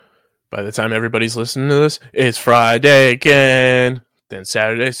By the time everybody's listening to this, it's Friday again. Then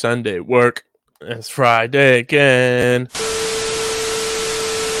Saturday, Sunday, work. It's Friday again.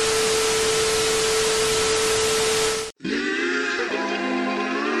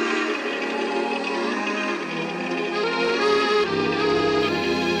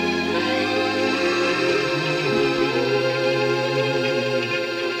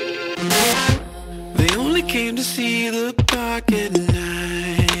 They only came to see the park at night.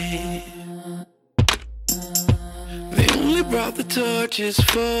 They only brought the torches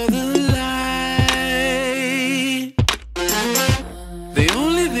for the light. They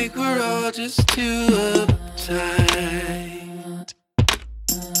only think we're all just too uptight.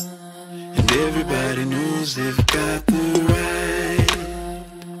 And everybody knows they've got the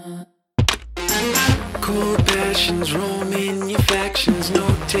right. Cold passions roaming your factions, no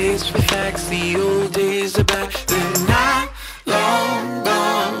taste for facts. The old days are back, they're not long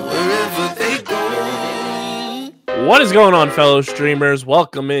gone, wherever they go. What is going on, fellow streamers?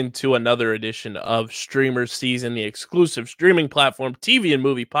 Welcome into another edition of Streamers Season, the exclusive streaming platform, TV and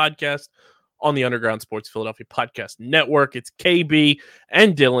movie podcast on the Underground Sports Philadelphia Podcast Network. It's KB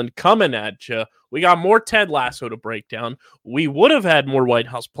and Dylan coming at you. We got more Ted Lasso to break down. We would have had more White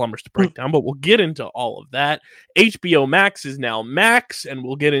House Plumbers to break down, but we'll get into all of that. HBO Max is now Max, and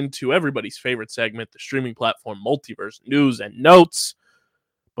we'll get into everybody's favorite segment, the streaming platform Multiverse News and Notes.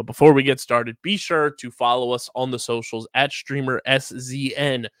 But before we get started, be sure to follow us on the socials at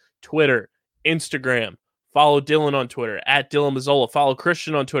StreamerSZN, Twitter, Instagram. Follow Dylan on Twitter at Dylan Mazzola. Follow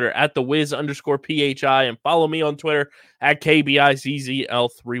Christian on Twitter at TheWiz_PHI. And follow me on Twitter at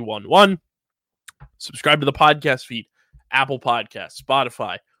KBIZZL311. Subscribe to the podcast feed, Apple Podcasts,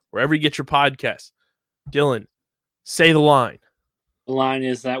 Spotify, wherever you get your podcasts. Dylan, say the line. The line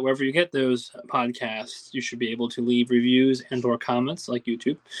is that wherever you get those podcasts, you should be able to leave reviews and or comments like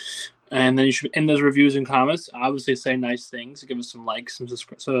YouTube. And then you should, in those reviews and comments, obviously say nice things. Give us some likes, some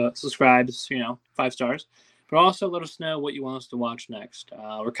subscribes, 5 stars. But also let us know what you want us to watch next.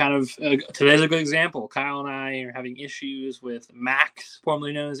 We're kind of, today's a good example. Kyle and I are having issues with Max,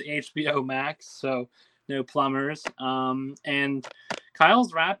 formerly known as HBO Max. So no plumbers. And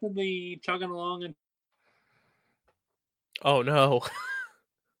Kyle's rapidly chugging along. And Oh, no.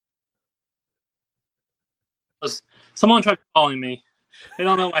 someone tried calling me. They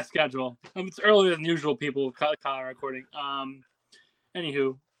don't know my schedule. It's earlier than usual, people with Kyle recording.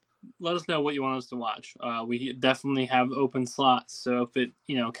 Anywho, let us know what you want us to watch. We definitely have open slots. So if it,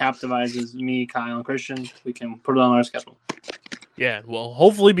 captivizes me, Kyle, and Christian, we can put it on our schedule. Yeah, well,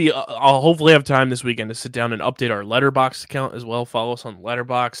 hopefully I'll hopefully have time this weekend to sit down and update our Letterboxd account as well. Follow us on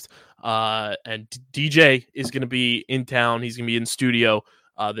Letterboxd. And DJ is going to be in town. He's going to be in studio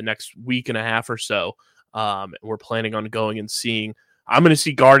the next week and a half or so. We're planning on going and seeing. I'm going to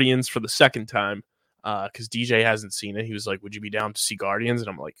see Guardians for the second time because DJ hasn't seen it. He was like, "Would you be down to see Guardians?" And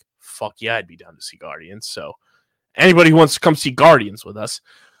I'm like, "Fuck yeah, I'd be down to see Guardians." So anybody who wants to come see Guardians with us.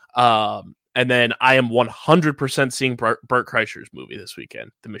 And then I am 100% seeing Bert Kreischer's movie this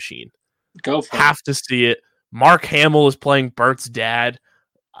weekend, The Machine. Go for it. Have to see it. Mark Hamill is playing Bert's dad.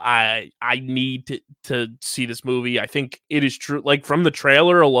 I need to see this movie. I think it is true. Like from the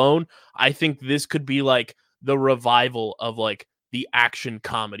trailer alone, I think this could be like the revival of like the action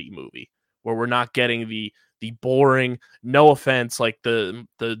comedy movie where we're not getting the boring, no offense, like the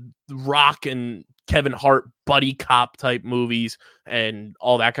Rock and Kevin Hart buddy cop type movies and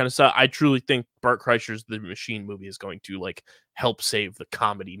all that kind of stuff. I truly think Bert Kreischer's The Machine movie is going to like help save the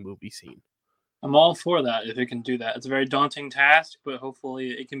comedy movie scene. I'm all for that if it can do that. It's a very daunting task, but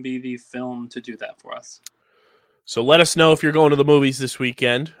hopefully it can be the film to do that for us. So let us know if you're going to the movies this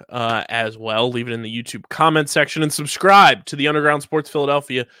weekend as well. Leave it in the YouTube comment section and subscribe to the Underground Sports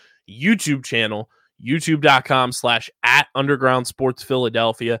Philadelphia YouTube channel, youtube.com/@Underground Sports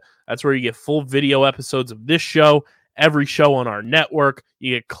Philadelphia. That's where you get full video episodes of this show, every show on our network.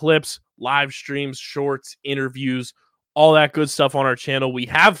 You get clips, live streams, shorts, interviews, all that good stuff on our channel. We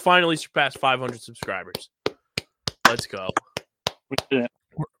have finally surpassed 500 subscribers. Let's go.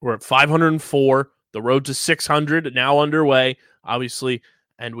 We're at 504. The road to 600 now underway, obviously.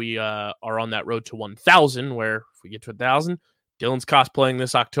 And we are on that road to 1,000, where if we get to 1,000, Dylan's cosplaying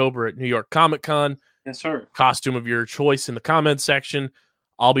this October at New York Comic Con. Yes, sir. Costume of your choice in the comments section.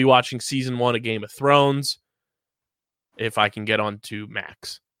 I'll be watching season 1 of Game of Thrones if I can get on to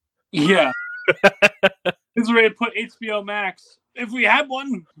Max. Yeah. It's ready to put HBO Max if we had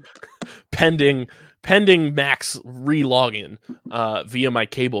one. Pending Max re-login via my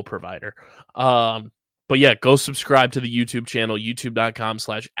cable provider. But But yeah, go subscribe to the YouTube channel,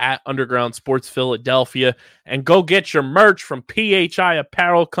 youtube.com/@Underground Sports Philadelphia, and go get your merch from PHI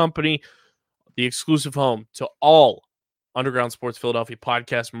Apparel Company, the exclusive home to all Underground Sports Philadelphia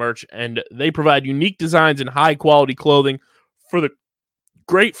podcast merch. And they provide unique designs and high quality clothing for the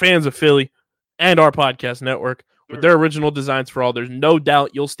great fans of Philly and our podcast network with their original designs for all. There's no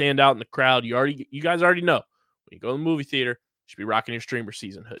doubt you'll stand out in the crowd. You guys already know when you go to the movie theater, you should be rocking your Streamer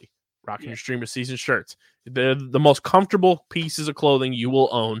Season hoodie, rocking your Streamer Season shirts. They're the most comfortable pieces of clothing you will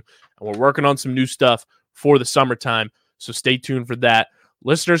own. And we're working on some new stuff for the summertime. So stay tuned for that.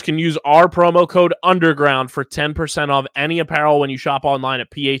 Listeners can use our promo code Underground for 10% off any apparel when you shop online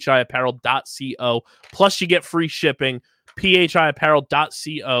at phiapparel.co. Plus, you get free shipping.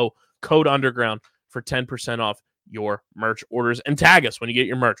 phiapparel.co, code Underground for 10% off your merch orders. And tag us when you get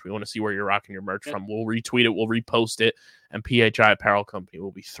your merch. We want to see where you're rocking your merch from. We'll retweet it. We'll repost it. And PHI Apparel Company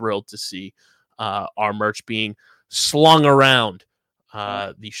will be thrilled to see our merch being slung around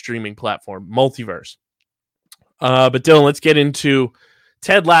the streaming platform, Multiverse. But Dylan, let's get into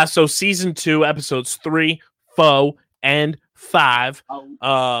Ted Lasso Season 2, Episodes 3, 4, and 5.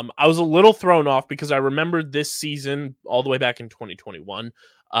 I was a little thrown off because I remembered this season all the way back in 2021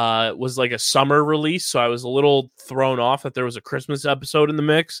 was like a summer release, so I was a little thrown off that there was a Christmas episode in the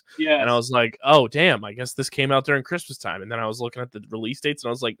mix. Yeah, and I was like, oh, damn, I guess this came out during Christmas time. And then I was looking at the release dates, and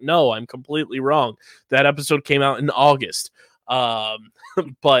I was like, no, I'm completely wrong. That episode came out in August.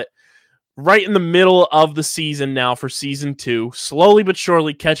 But right in the middle of the season now for Season 2, slowly but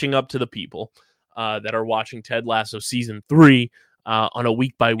surely catching up to the people that are watching Ted Lasso Season 3 on a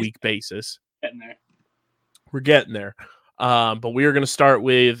week-by-week basis. We're getting there. But we are going to start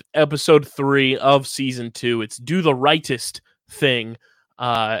with Episode 3 of Season 2. It's Do the Rightest Thing.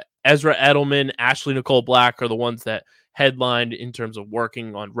 Ezra Edelman, Ashley Nicole Black are the ones that headlined in terms of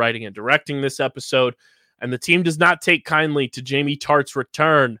working on writing and directing this episode. And the team does not take kindly to Jamie Tartt's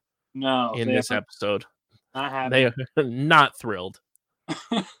return. No, in this episode. They are not thrilled.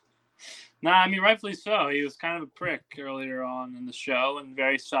 I mean, rightfully so. He was kind of a prick earlier on in the show and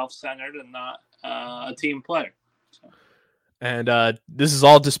very self-centered and not a team player. So. And this is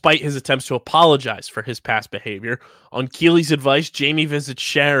all despite his attempts to apologize for his past behavior. On Keely's advice, Jamie visits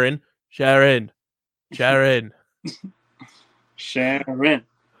Sharon.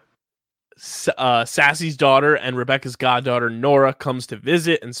 Sassy's daughter and Rebecca's goddaughter Nora comes to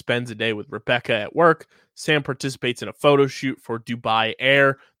visit and spends a day with Rebecca at work. Sam participates in a photo shoot for Dubai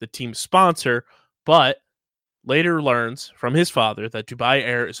Air, the team's sponsor, but later learns from his father that Dubai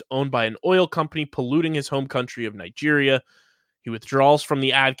Air is owned by an oil company polluting his home country of Nigeria. He withdraws from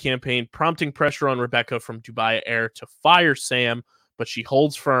the ad campaign, prompting pressure on Rebecca from Dubai Air to fire Sam, but she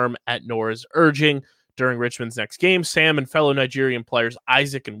holds firm at Nora's urging. During Richmond's next game, Sam and fellow Nigerian players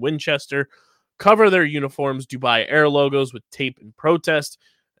Isaac and Winchester cover their uniforms' Dubai Air logos with tape in protest,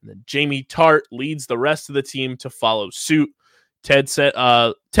 and then Jamie Tartt leads the rest of the team to follow suit. Ted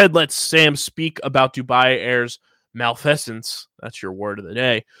lets Sam speak about Dubai Air's malfeasance. That's your word of the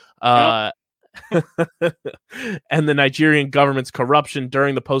day. And the Nigerian government's corruption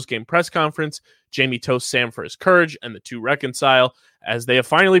during the post-game press conference. Jamie toasts Sam for his courage, and the two reconcile as they have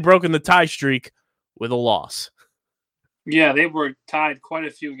finally broken the tie streak with a loss. Yeah, they were tied quite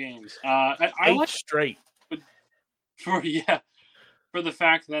a few games. I watched straight. For the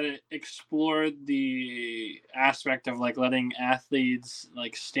fact that it explored the aspect of like letting athletes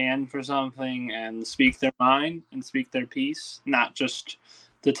like stand for something and speak their mind and speak their piece, not just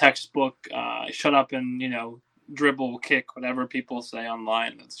the textbook shut up and dribble, kick, whatever people say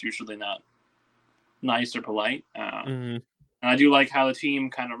online. That's usually not nice or polite. And I do like how the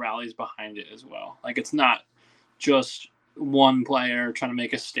team kind of rallies behind it as well. Like it's not just one player trying to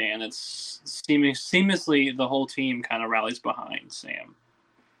make a stand. It's seamlessly the whole team kind of rallies behind Sam.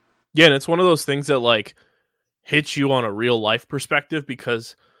 Yeah, and it's one of those things that like hits you on a real life perspective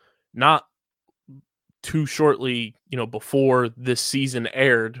because not too shortly, before this season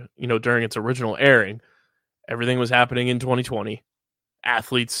aired, during its original airing, everything was happening in 2020.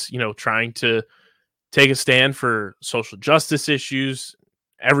 Athletes, trying to take a stand for social justice issues,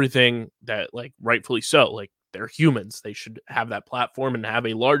 everything that like rightfully so, like they're humans. They should have that platform and have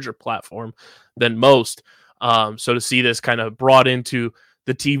a larger platform than most. So to see this kind of brought into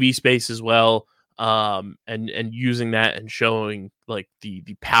the TV space as well, and using that and showing like the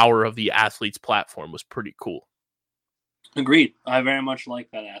power of the athlete's platform was pretty cool. Agreed. I very much like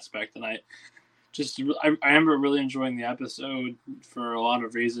that aspect, and I remember really enjoying the episode for a lot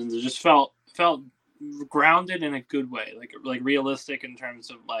of reasons. It just felt grounded in a good way, like realistic in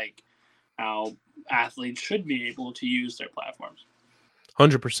terms of like how athletes should be able to use their platforms.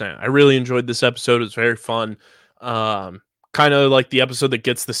 100%. I really enjoyed this episode. It was very fun. Kind of like the episode that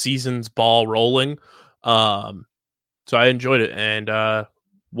gets the season's ball rolling. So I enjoyed it. And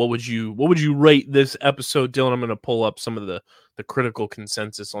what would you rate this episode, Dylan? I'm going to pull up some of the critical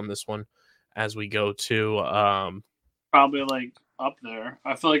consensus on this one as we go to. Probably like up there.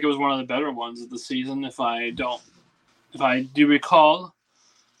 I feel like it was one of the better ones of the season. If I do recall,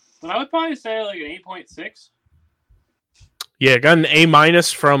 but I would probably say like an 8.6. Yeah, got an A-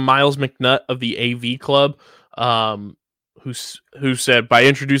 from Miles McNutt of the AV Club, who said, by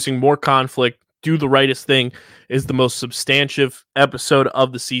introducing more conflict, Do the Rightest Thing is the most substantive episode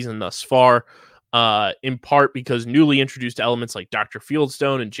of the season thus far, in part because newly introduced elements like Dr.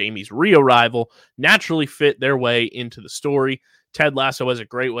 Fieldstone and Jamie's re-arrival naturally fit their way into the story. Ted Lasso has a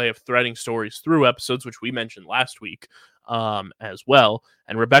great way of threading stories through episodes, which we mentioned last week, as well.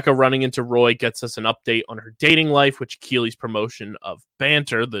 And Rebecca running into Roy gets us an update on her dating life, which Keely's promotion of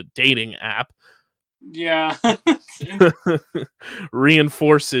Banter, the dating app, Yeah.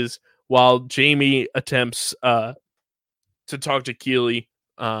 reinforces, while Jamie attempts to talk to Keely,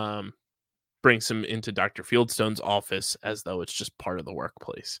 brings him into Dr. Fieldstone's office as though it's just part of the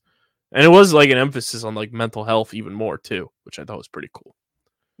workplace. And it was like an emphasis on like mental health even more too, which I thought was pretty cool.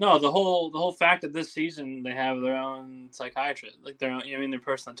 No, the whole fact that this season they have their own psychiatrist, like their own, their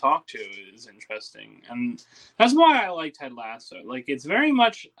person to talk to is interesting, and that's why I like Ted Lasso. Like, it's very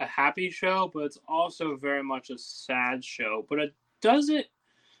much a happy show, but it's also very much a sad show. But it does it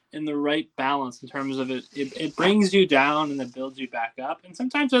in the right balance in terms of it brings you down and it builds you back up, and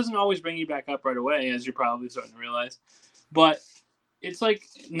sometimes doesn't always bring you back up right away, as you're probably starting to realize. But it's like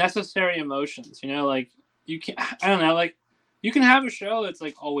necessary emotions, like you can I don't know, like. You can have a show that's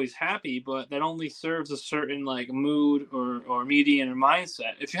like always happy, but that only serves a certain like mood or median or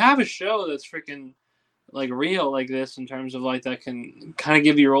mindset. If you have a show that's freaking like real like this in terms of like that can kind of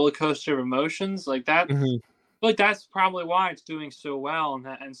give you a roller coaster of emotions like that, like that's probably why it's doing so well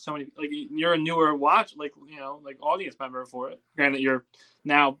and so many like you're a newer watch like like audience member for it. Granted, you're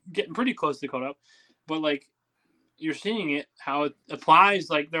now getting pretty close to caught up, but like. You're seeing it how it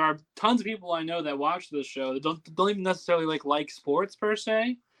applies. Like there are tons of people I know that watch this show that don't even necessarily like sports per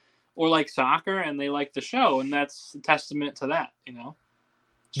se, or like soccer, and they like the show, and that's a testament to that.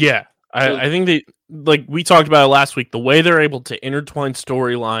 Yeah, I think they like we talked about it last week. The way they're able to intertwine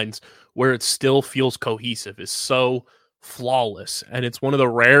storylines where it still feels cohesive is so flawless, and it's one of the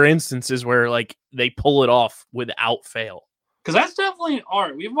rare instances where like they pull it off without fail. Because that's definitely an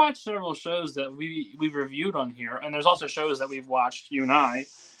art. We've watched several shows that we've reviewed on here, and there's also shows that we've watched, you and I,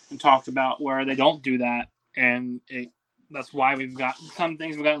 and talked about where they don't do that, and that's why we've got some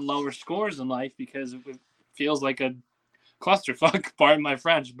things we've gotten lower scores in life because it feels like a clusterfuck. Pardon my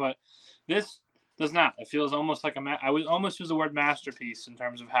French, but this does not. It feels almost like I would almost use the word masterpiece in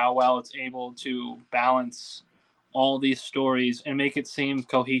terms of how well it's able to balance all these stories and make it seem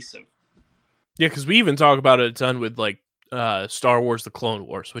cohesive. Yeah, because we even talk about it a ton with like Star Wars: The Clone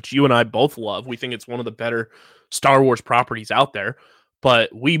Wars, which you and I both love. We think it's one of the better Star Wars properties out there.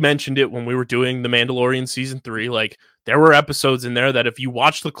 But we mentioned it when we were doing The Mandalorian Season 3. Like, there were episodes in there that if you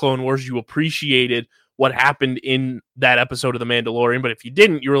watched The Clone Wars, you appreciated what happened in that episode of The Mandalorian. But if you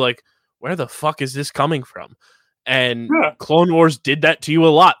didn't, you were like, where the fuck is this coming from? And Clone Wars did that to you a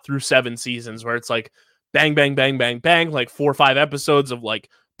lot through 7 seasons, where it's like, bang, bang, bang, bang, bang, like 4 or 5 episodes of like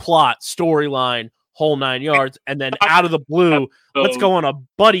plot, storyline, whole 9 yards, and then out of the blue, let's go on a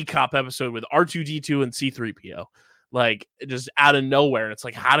buddy cop episode with R2-D2 and C-3PO, like just out of nowhere. And it's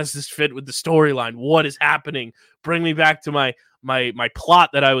like, how does this fit with the storyline? What is happening? Bring me back to my plot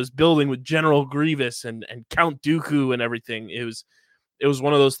that I was building with General Grievous and Count Dooku and everything. It was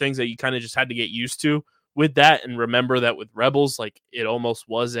one of those things that you kind of just had to get used to with that, and remember that with Rebels, like it almost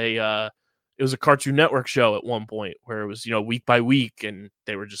was it was a Cartoon Network show at one point where it was, week by week, and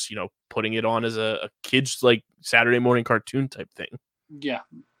they were just, putting it on as a kid's like Saturday morning cartoon type thing. Yeah,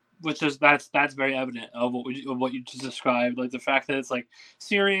 which is that's very evident of what you just described, like the fact that it's like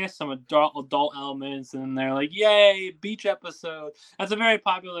serious, some adult elements, and they're like, yay, beach episode. That's a very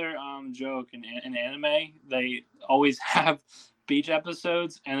popular joke in anime. They always have beach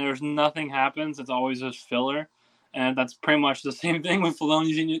episodes, and there's nothing happens. It's always just filler. And that's pretty much the same thing with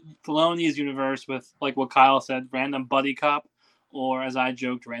Filoni's universe with, like what Kyle said, random buddy cop, or as I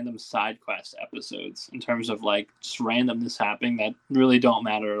joked, random side quest episodes in terms of like just randomness happening that really don't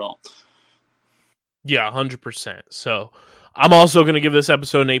matter at all. Yeah, 100%. So I'm also going to give this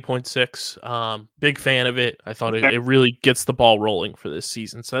episode an 8.6. Big fan of it. I thought it really gets the ball rolling for this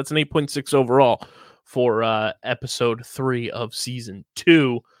season. So that's an 8.6 overall for episode 3 of season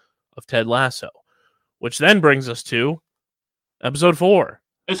 2 of Ted Lasso. Which then brings us to Episode 4.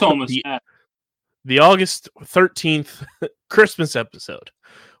 It's almost the, that. the August 13th Christmas episode,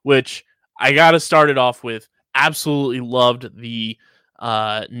 which I got to start it off with. Absolutely loved the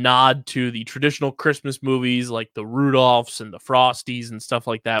nod to the traditional Christmas movies like the Rudolphs and the Frosties and stuff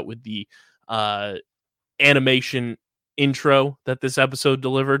like that with the animation intro that this episode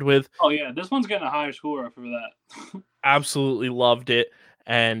delivered with. Oh yeah, this one's getting a higher score for that. Absolutely loved it.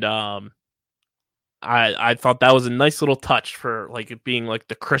 And I thought that was a nice little touch for like it being like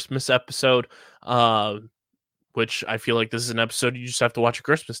the Christmas episode, which I feel like this is an episode you just have to watch at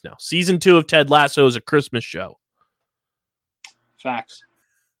Christmas now. Season 2 of Ted Lasso is a Christmas show. Facts.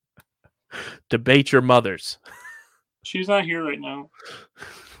 Debate your mothers. She's not here right now.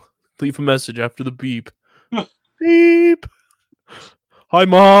 Leave a message after the beep. Beep. Hi,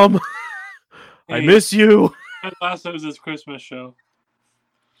 Mom. Hey, I miss you. Ted Lasso's this Christmas show.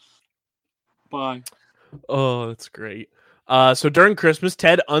 Bye. Oh, that's great. So during Christmas,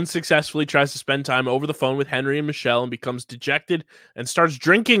 Ted unsuccessfully tries to spend time over the phone with Henry and Michelle and becomes dejected and starts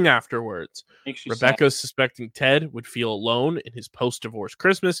drinking afterwards. Rebecca, suspecting Ted would feel alone in his post-divorce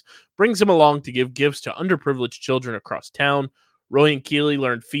Christmas, brings him along to give gifts to underprivileged children across town. Roy and Keely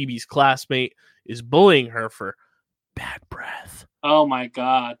learn Phoebe's classmate is bullying her for bad breath. Oh my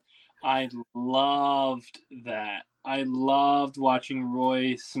God. I loved that. I loved watching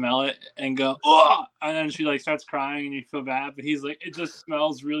Roy smell it and go, oh, and then she like starts crying and you feel bad, but he's like, it just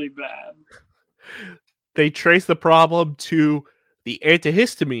smells really bad. They trace the problem to the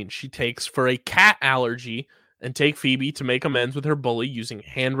antihistamine she takes for a cat allergy and take Phoebe to make amends with her bully using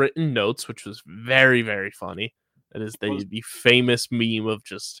handwritten notes, which was very, very funny. That is the famous meme of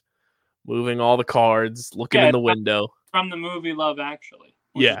just moving all the cards, looking in the window. From the movie Love Actually.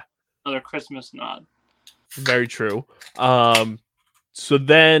 Yeah. Another Christmas nod. Very true. So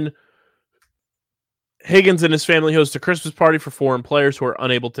then Higgins and his family host a Christmas party for foreign players who are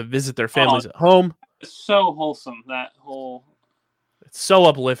unable to visit their families at home. It's so wholesome, that whole... It's so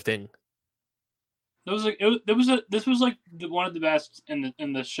uplifting. This was like one of the best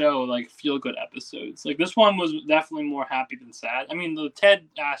in the show, like feel good episodes. Like this one was definitely more happy than sad. I mean, the Ted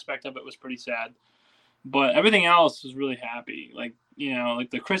aspect of it was pretty sad, but everything else was really happy. Like, you know, like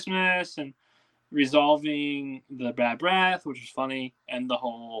the Christmas and resolving the bad breath, which was funny, and the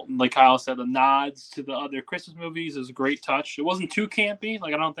whole, like Kyle said, the nods to the other Christmas movies is a great touch. It wasn't too campy.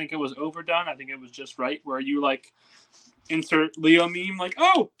 Like, I don't think it was overdone. I think it was just right, where you like insert Leo meme, like,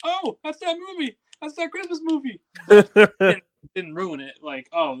 oh, that's that movie. That's that Christmas movie. Didn't ruin it. Like,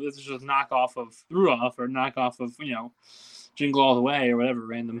 oh, this is just knockoff of Rudolph or knockoff of, you know, Jingle All the Way or whatever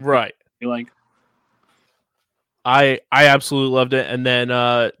random. Right. Like, I absolutely loved it. And then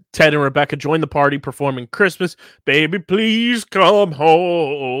Ted and Rebecca joined the party performing Christmas, Baby Please Come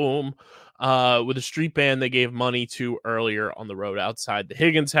Home, with a street band they gave money to earlier on the road outside the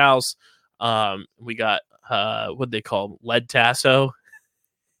Higgins house. We got, what they call lead tasso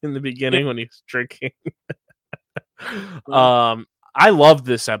in the beginning when he's drinking. I loved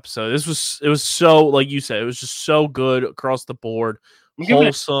this episode. It was so, like you said, it was just so good across the board.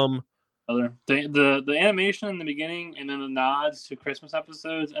 Wholesome. The animation in the beginning and then the nods to Christmas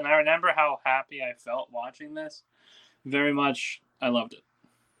episodes, and I remember how happy I felt watching this. Very much, I loved it.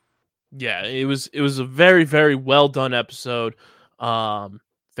 Yeah, it was a very, very well done episode.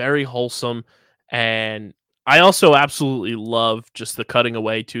 Very wholesome, and I also absolutely love just the cutting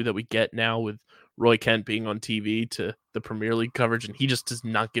away too that we get now with Roy Kent being on TV to the Premier League coverage, and he just does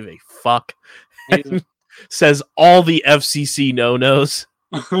not give a fuck. Says all the FCC no-nos.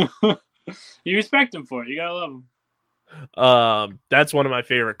 You respect him for it. You gotta love him. That's one of my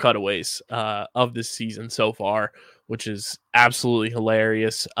favorite cutaways of this season so far, which is absolutely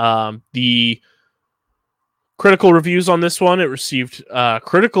hilarious. The critical reviews on this one, it received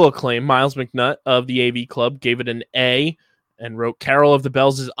critical acclaim. Miles McNutt of the AV Club gave it an A and wrote, Carol of the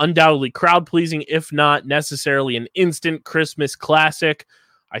Bells is undoubtedly crowd-pleasing, if not necessarily an instant Christmas classic.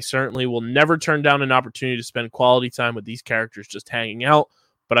 I certainly will never turn down an opportunity to spend quality time with these characters just hanging out,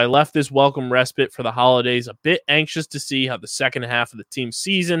 but I left this welcome respite for the holidays a bit anxious to see how the second half of the team's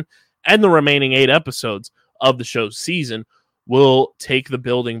season and the remaining 8 episodes of the show's season will take the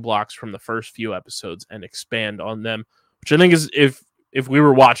building blocks from the first few episodes and expand on them, which I think is, if we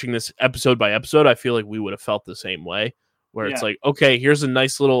were watching this episode by episode, I feel like we would have felt the same way, where it's like, okay, here's a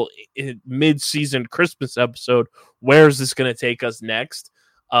nice little mid-season Christmas episode. Where is this going to take us next?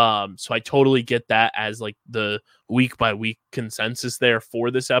 So I totally get that as like the week by week consensus there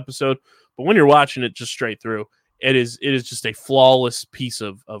for this episode. But when you're watching it just straight through, it is just a flawless piece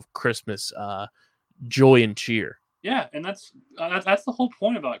of Christmas joy and cheer. Yeah, and that's the whole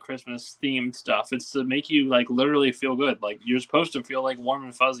point about Christmas themed stuff. It's to make you like literally feel good. Like you're supposed to feel like warm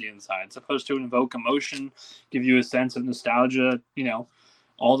and fuzzy inside. It's supposed to invoke emotion, give you a sense of nostalgia. You know,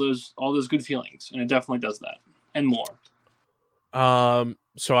 all those good feelings, and it definitely does that and more.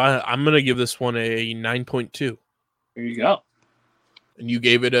 So I'm gonna give this one a 9.2. There you go. And you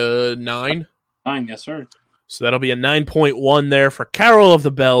gave it a 9? 9, yes, sir. So that'll be a 9.1 there for Carol of the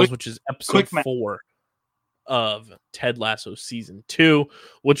Bells, which is episode 4 of Ted Lasso season 2,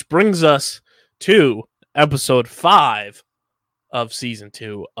 which brings us to episode 5 of season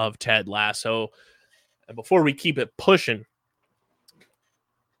 2 of Ted Lasso. And before we keep it pushing,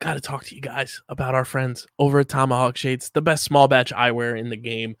 got to talk to you guys about our friends over at Tomahawk Shades, the best small batch eyewear in the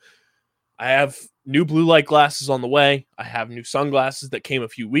game. I have new blue light glasses on the way. I have new sunglasses that came a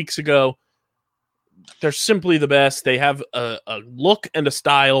few weeks ago. They're simply the best. They have a look and a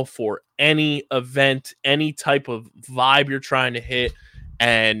style for any event, any type of vibe you're trying to hit.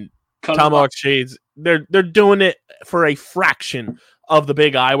 And Tomahawk Shades, they're doing it for a fraction of the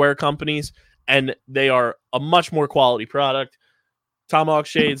big eyewear companies, and they are a much more quality product. Tomahawk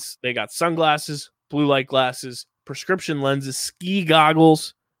Shades, they got sunglasses, blue light glasses, prescription lenses, ski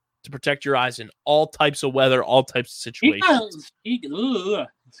goggles to protect your eyes in all types of weather, all types of situations.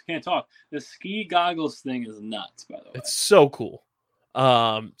 Can't talk. The ski goggles thing is nuts, by the way. It's so cool.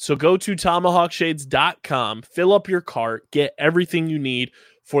 So go to tomahawkshades.com, fill up your cart, get everything you need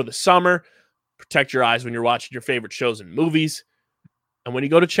for the summer, protect your eyes when you're watching your favorite shows and movies. And when you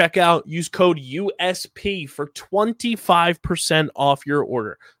go to checkout, use code USP for 25% off your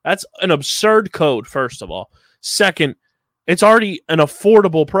order. That's an absurd code, first of all. Second, it's already an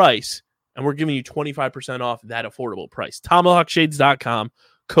affordable price, and we're giving you 25% off that affordable price. Tomahawkshades.com,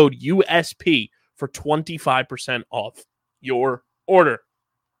 code USP for 25% off your order.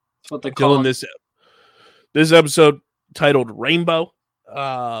 That's what they call this episode titled Rainbow.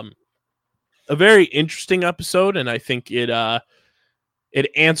 A very interesting episode, and I think it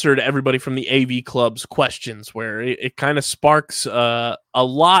answered everybody from the AV Club's questions, where it kind of sparks a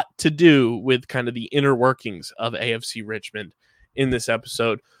lot to do with kind of the inner workings of AFC Richmond in this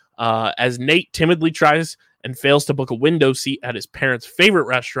episode. As Nate timidly tries and fails to book a window seat at his parents' favorite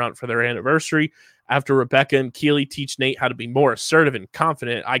restaurant for their anniversary, after Rebecca and Keely teach Nate how to be more assertive and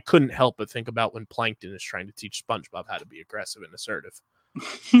confident, I couldn't help but think about when Plankton is trying to teach SpongeBob how to be aggressive and assertive.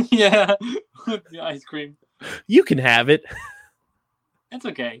 Yeah, the ice cream. You can have it. It's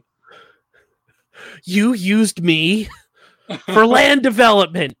okay. You used me for land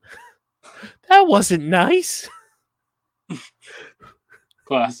development. That wasn't nice.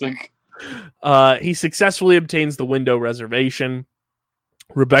 Classic. He successfully obtains the window reservation.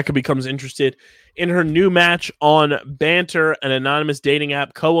 Rebecca becomes interested in her new match on Banter, an anonymous dating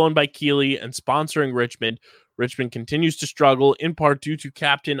app co-owned by Keely and sponsoring Richmond. Richmond continues to struggle, in part due to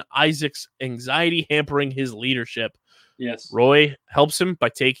Captain Isaac's anxiety hampering his leadership. Yes. Roy helps him by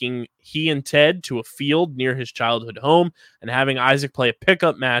taking he and Ted to a field near his childhood home and having Isaac play a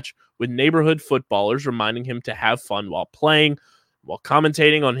pickup match with neighborhood footballers, reminding him to have fun while playing. While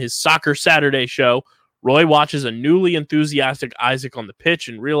commentating on his Soccer Saturday show, Roy watches a newly enthusiastic Isaac on the pitch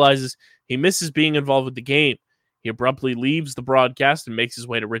and realizes he misses being involved with the game. He abruptly leaves the broadcast and makes his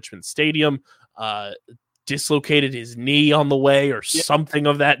way to Richmond Stadium, dislocated his knee on the way or something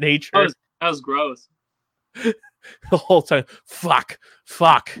of that nature. That was gross. The whole time, fuck.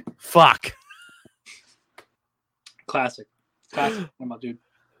 Classic. Dude.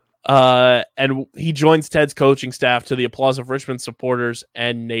 And he joins Ted's coaching staff to the applause of Richmond supporters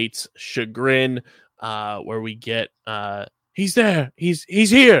and Nate's chagrin, where we get, he's there, he's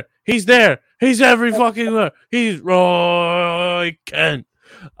here, he's there, he's every fucking where, he's Roy Kent.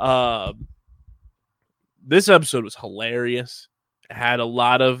 This episode was hilarious. It had a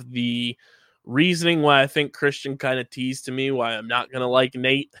lot of the reasoning why I think Christian kind of teased to me why I'm not going to like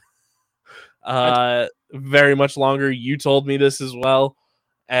Nate very much longer. You told me this as well.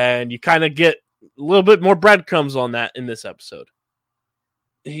 And you kind of get a little bit more breadcrumbs on that in this episode.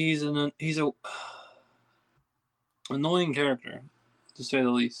 He's a annoying character, to say the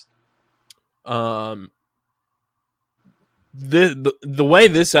least. The way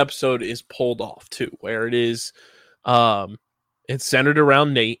this episode is pulled off too, where it is, it's centered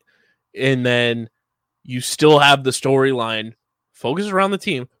around Nate, and then you still have the storyline focused around the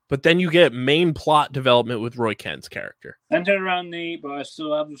team. But then you get main plot development with Roy Kent's character. Centered around Nate, but I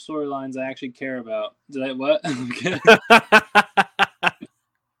still have the storylines I actually care about. Did I what?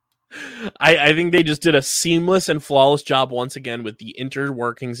 I think they just did a seamless and flawless job once again with the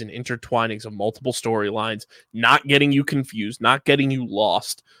interworkings and intertwinings of multiple storylines, not getting you confused, not getting you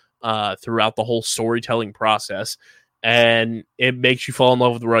lost. throughout the whole storytelling process, and it makes you fall in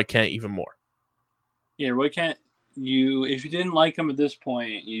love with Roy Kent even more. Yeah, Roy Kent. If you didn't like him at this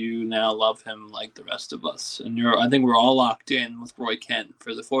point, you now love him like the rest of us, and I think we're all locked in with Roy Kent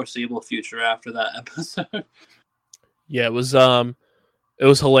for the foreseeable future after that episode. Yeah, it was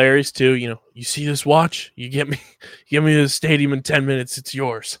hilarious too. You see this watch, you get me to the stadium in 10 minutes, it's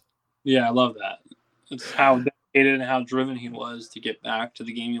yours. Yeah, I love that. It's how dedicated and how driven he was to get back to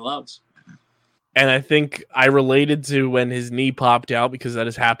the game he loves. And I think I related to when his knee popped out, because that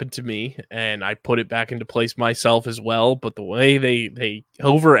has happened to me, and I put it back into place myself as well. But the way they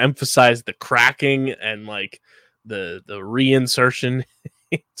overemphasized the cracking and like the reinsertion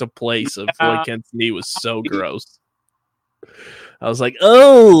into place of Roy Kent's knee was so gross. I was like,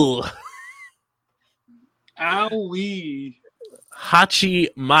 oh, owie. Hachi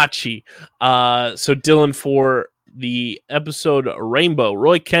Machi. So Dylan, for the episode Rainbow,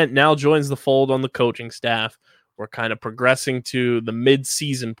 Roy Kent now joins the fold on the coaching staff. We're kind of progressing to the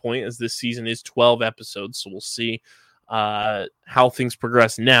mid-season point, as this season is 12 episodes. So we'll see how things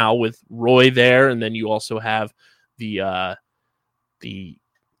progress now with Roy there. And then you also have the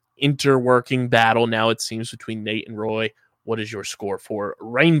interworking battle now, it seems, between Nate and Roy. What is your score for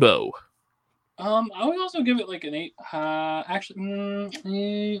Rainbow? I would also give it like an 8. Actually,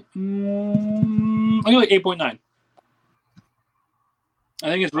 I go like 8.9. I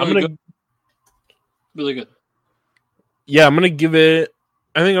think it's really good. Really good. Yeah, I'm gonna give it.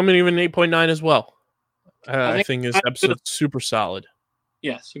 I think I'm gonna give it an 8.9 as well. I think this episode's super solid.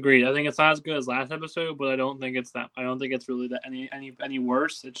 Yes, agreed. I think it's not as good as last episode, but I don't think it's that. I don't think it's really that any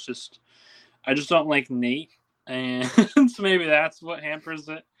worse. It's just I just don't like Nate, and so maybe that's what hampers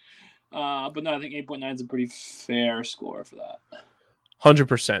it. But no, I think 8.9 is a pretty fair score for that.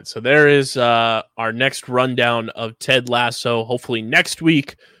 100%. So there is our next rundown of Ted Lasso. Hopefully next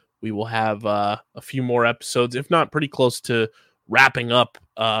week we will have a few more episodes, if not pretty close to wrapping up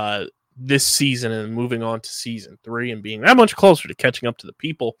this season and moving on to season 3 and being that much closer to catching up to the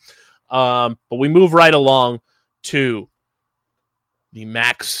people. But we move right along to the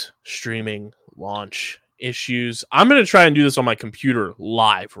Max streaming launch issues. I'm going to try and do this on my computer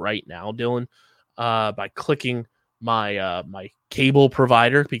live right now, Dylan, by clicking my my cable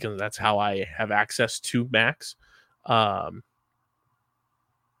provider, because that's how I have access to Max. Yeah.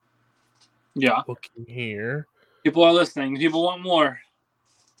 Looking here. People are listening. People want more.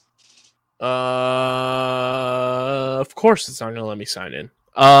 Of course it's not going to let me sign in.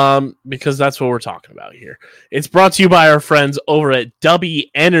 Because that's what we're talking about here. It's brought to you by our friends over at Dubby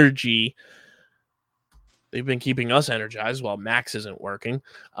Energy. They've been keeping us energized while Max isn't working.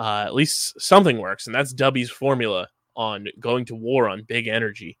 At least something works, and that's Dubby's formula on going to war on big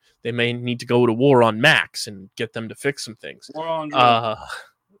energy. They may need to go to war on Max and get them to fix some things.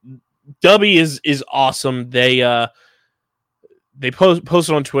 Dubby is awesome. They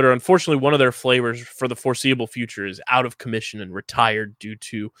posted on Twitter. Unfortunately, one of their flavors for the foreseeable future is out of commission and retired due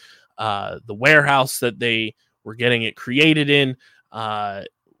to the warehouse that they were getting it created in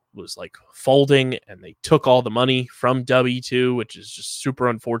was like folding, and they took all the money from W2, which is just super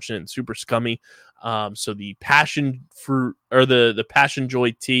unfortunate and super scummy. So the passion fruit, or the passion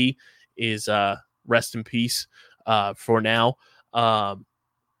joy tea, is rest in peace for now.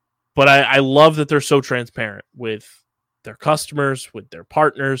 But I love that they're so transparent with their customers, with their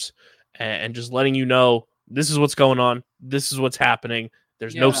partners, and just letting you know this is what's going on, this is what's happening.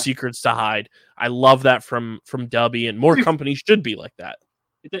 There's no secrets to hide. I love that from Dubby, and more companies should be like that.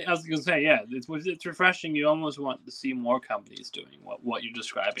 I was gonna say, yeah, it's refreshing. You almost want to see more companies doing what you're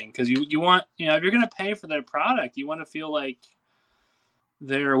describing, because you want, if you're gonna pay for their product, you want to feel like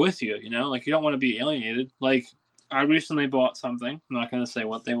they're with you. Like you don't want to be alienated. Like I recently bought something. I'm not gonna say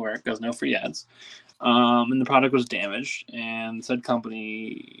what they were because no free ads. And the product was damaged, and said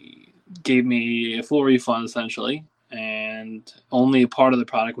company gave me a full refund essentially, and only a part of the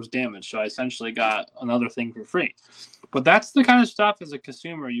product was damaged. So I essentially got another thing for free. But that's the kind of stuff as a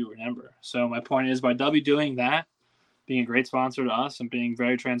consumer you remember. So my point is, by W doing that, being a great sponsor to us and being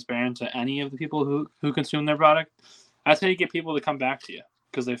very transparent to any of the people who consume their product, that's how you get people to come back to you,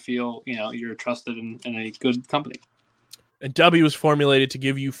 because they feel, you're trusted in a good company. And W was formulated to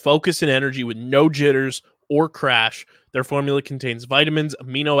give you focus and energy with no jitters or crash. Their formula contains vitamins,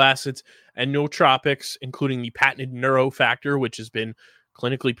 amino acids, and nootropics, including the patented neurofactor, which has been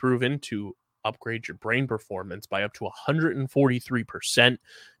clinically proven to upgrade your brain performance by up to 143%.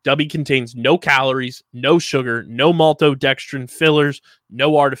 W contains no calories, no sugar, no maltodextrin fillers,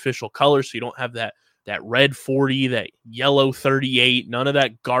 no artificial colors, so you don't have that red 40, that yellow 38, none of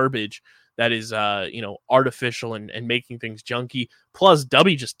that garbage that is, artificial and making things junky. Plus,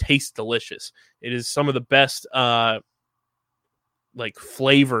 Dubby just tastes delicious. It is some of the best,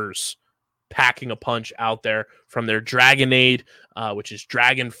 flavors packing a punch out there, from their Dragonade, which is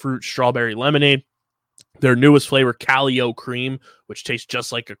dragon fruit strawberry lemonade. Their newest flavor, Calio Cream, which tastes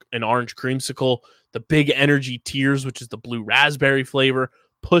just like an orange creamsicle. The Big Energy Tears, which is the blue raspberry flavor.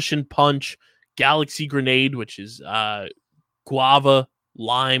 Push and Punch. Galaxy Grenade, which is guava,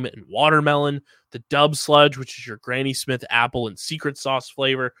 lime, and watermelon. The Dub Sludge, which is your Granny Smith apple and secret sauce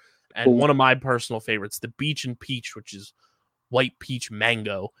flavor. And one of my personal favorites, the Beach and Peach, which is white peach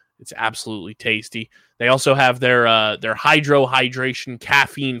mango. It's absolutely tasty. They also have their Hydro Hydration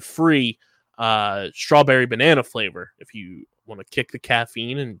caffeine-free strawberry banana flavor. If you want to kick the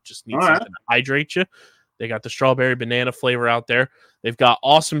caffeine and just need something to hydrate you, they got the strawberry banana flavor out there. They've got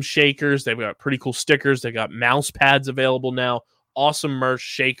awesome shakers. They've got pretty cool stickers. They've got mouse pads available now. Awesome merch,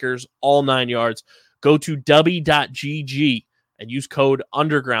 shakers, all 9 yards. Go to dubby.gg and use code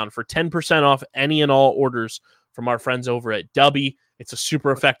underground for 10% off any and all orders from our friends over at Dubby. It's a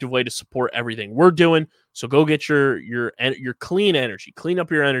super effective way to support everything we're doing. So go get your clean energy, clean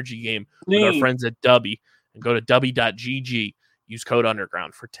up your energy game with our friends at Dubby, and go to dubby.gg. Use code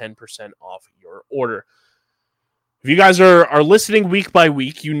underground for 10% off your order. If you guys are listening week by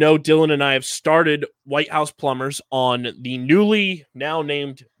week, you know Dylan and I have started White House Plumbers on the newly now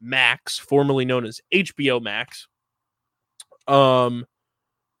named Max, formerly known as HBO Max.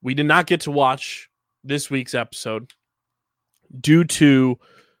 We did not get to watch this week's episode due to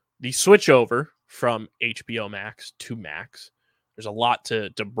the switchover from HBO Max to Max. There's a lot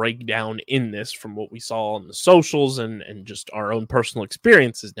to break down in this from what we saw on the socials and just our own personal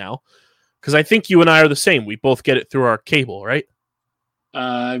experiences now. Because I think you and I are the same. We both get it through our cable, right?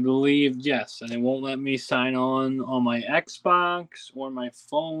 I believe, yes. And it won't let me sign on my Xbox or my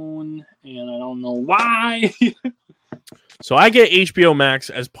phone. And I don't know why. So I get HBO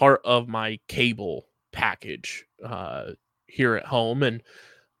Max as part of my cable package here at home. And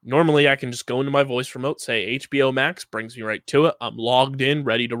normally I can just go into my voice remote, say HBO Max, brings me right to it. I'm logged in,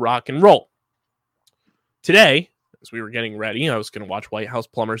 ready to rock and roll. Today, as we were getting ready, I was going to watch White House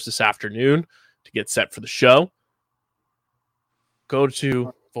Plumbers this afternoon to get set for the show. Go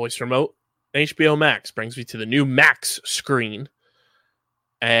to voice remote. HBO Max brings me to the new Max screen.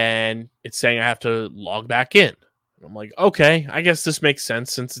 And it's saying I have to log back in. And I'm like, okay, I guess this makes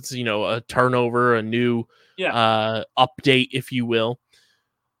sense since it's, a turnover, a new update, if you will.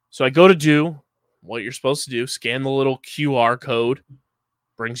 So I go to do what you're supposed to do, scan the little QR code,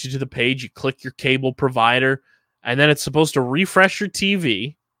 brings you to the page, you click your cable provider, and then it's supposed to refresh your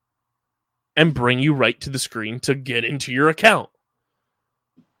TV and bring you right to the screen to get into your account.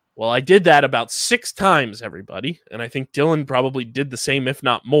 Well, I did that about 6 times, everybody, and I think Dylan probably did the same, if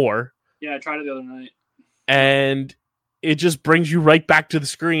not more. Yeah, I tried it the other night. And it just brings you right back to the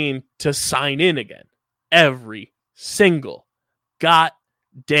screen to sign in again. Every single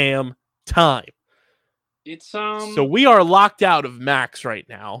goddamn time. It's So we are locked out of Max right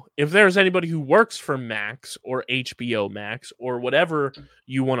now. If there's anybody who works for Max or HBO Max or whatever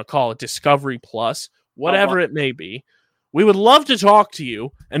you want to call it, Discovery Plus, whatever it may be, we would love to talk to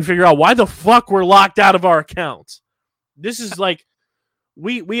you and figure out why the fuck we're locked out of our accounts. This is like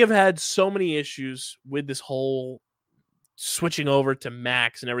we have had so many issues with this whole switching over to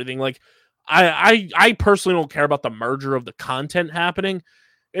Max and everything. Like I personally don't care about the merger of the content happening.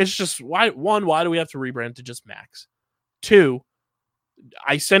 It's just why do we have to rebrand to just Max? 2,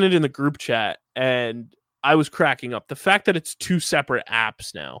 I sent it in the group chat and I was cracking up. The fact that it's 2 separate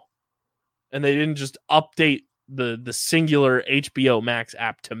apps now and they didn't just update the singular HBO Max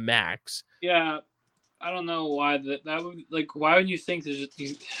app to Max. Yeah, I don't know why that would, like, why would you think there's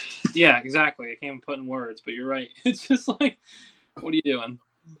just, yeah, exactly. I can't put in words, but you're right. It's just like, what are you doing?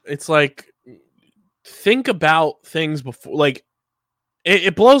 It's like, think about things before, like,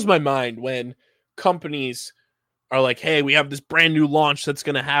 it blows my mind when companies are like, hey, we have this brand new launch that's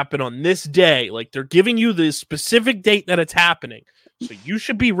going to happen on this day. Like, they're giving you the specific date that it's happening. So you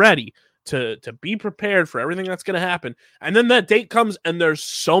should be ready to be prepared for everything that's going to happen. And then that date comes and there's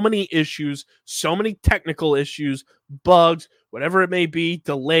so many issues, so many technical issues, bugs, whatever it may be,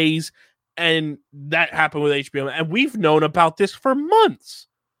 delays. And that happened with HBO. And we've known about this for months.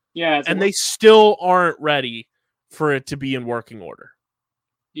 Yeah. And they still aren't ready for it to be in working order.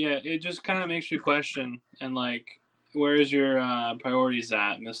 Yeah, it just kind of makes you question, and like, where's your priorities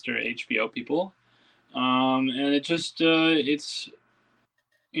at, Mr. HBO people? And it just it's,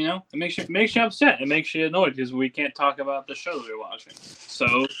 it makes you upset. It makes you annoyed because we can't talk about the show that we're watching.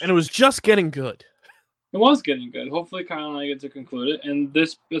 So, and it was just getting good. It was getting good. Hopefully, Kyle and I get to conclude it. And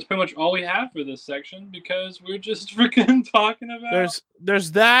this is pretty much all we have for this section because we're just freaking talking about.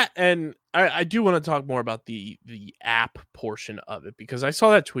 There's that, and I do want to talk more about the app portion of it because I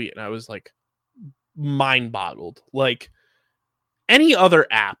saw that tweet and I was like mind boggled. Like any other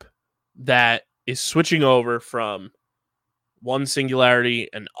app that is switching over from one singularity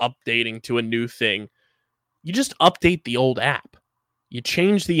and updating to a new thing, you just update the old app. You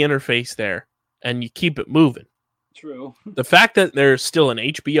change the interface there and you keep it moving. True. The fact that there's still an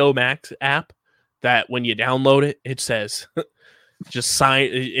HBO Max app that when you download it, it says just sign.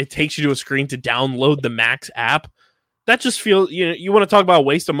 It takes you to a screen to download the Max app. That just feels, you want to talk about a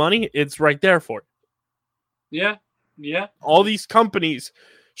waste of money? It's right there for you. Yeah. All these companies,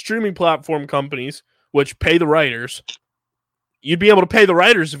 streaming platform companies, which pay the writers, you'd be able to pay the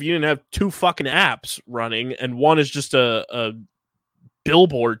writers if you didn't have two fucking apps running, and one is just a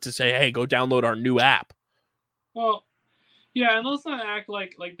billboard to say, hey, go download our new app. Well, yeah, and let's not act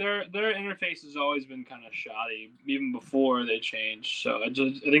like their interface has always been kind of shoddy, even before they changed. So I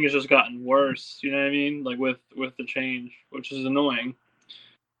think it's just gotten worse. You know what I mean? Like with the change, which is annoying.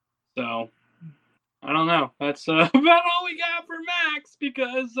 So I don't know. That's about all we got for Max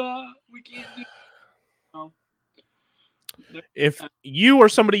because we can't do. If you or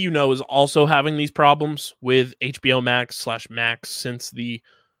somebody you know is also having these problems with HBO Max/Max since the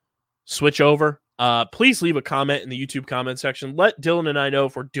switch over, please leave a comment in the YouTube comment section. Let Dylan and I know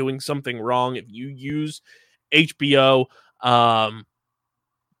if we're doing something wrong. If you use HBO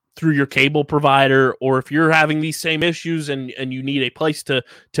through your cable provider, or if you're having these same issues and you need a place to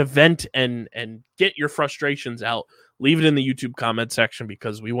vent and get your frustrations out, leave it in the YouTube comment section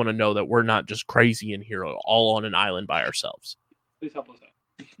because we want to know that we're not just crazy in here all on an island by ourselves. Please help us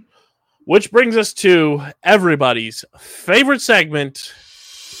out. Which brings us to everybody's favorite segment.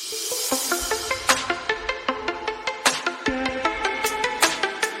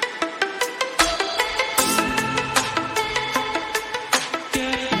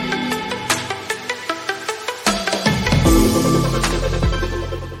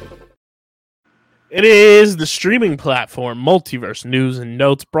 It is the streaming platform Multiverse News and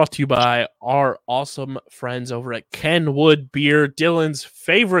Notes, brought to you by our awesome friends over at Kenwood Beer, Dylan's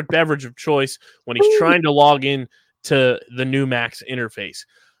favorite beverage of choice when he's trying to log in to the new Max interface.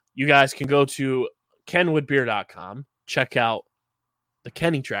 You guys can go to kenwoodbeer.com, check out the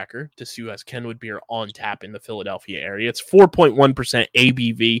Kenny tracker to see who has Kenwood Beer on tap in the Philadelphia area. It's 4.1%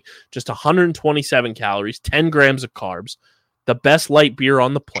 ABV, just 127 calories, 10 grams of carbs, the best light beer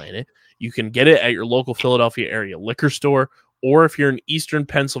on the planet. You can get it at your local Philadelphia area liquor store, or if you're in Eastern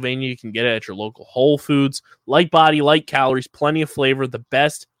Pennsylvania, you can get it at your local Whole Foods. Light body, light calories, plenty of flavor, the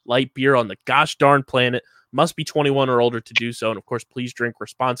best light beer on the gosh darn planet. Must be 21 or older to do so, and of course, please drink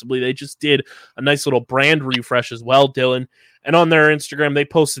responsibly. They just did a nice little brand refresh as well, Dylan. And on their Instagram, they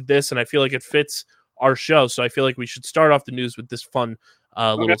posted this, and I feel like it fits our show, so I feel like we should start off the news with this fun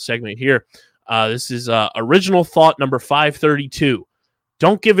little segment here. This is original thought number 532.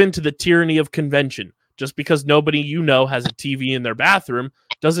 Don't give in to the tyranny of convention. Just because nobody you know has a TV in their bathroom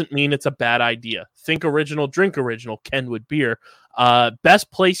doesn't mean it's a bad idea. Think original, drink original, Kenwood Beer.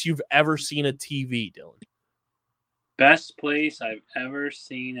 Best place you've ever seen a TV, Dylan? Best place I've ever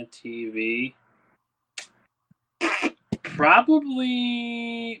seen a TV?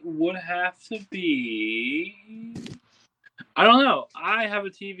 Probably would have to be... I don't know. I have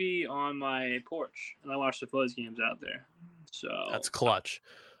a TV on my porch, and I watch the Phillies games out there. So that's clutch.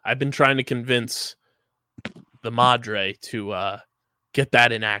 I've been trying to convince the Madre to get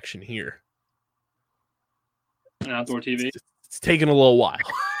that in action here. An outdoor TV. It's taking a little while.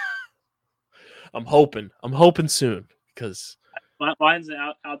 I'm hoping soon because mine's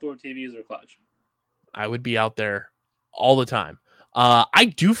outdoor TVs are clutch. I would be out there all the time.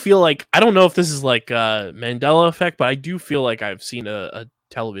 I do feel like, I don't know if this is like a Mandela effect, but I do feel like I've seen a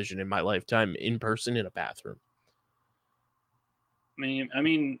television in my lifetime in person in a bathroom. I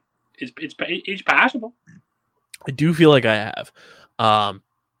mean, it's possible. I do feel like I have.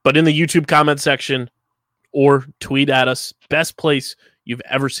 But in the YouTube comment section or tweet at us, best place you've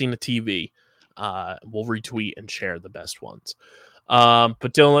ever seen a TV. We'll retweet and share the best ones.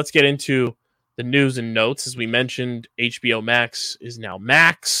 But Dylan, let's get into the news and notes. As we mentioned, HBO Max is now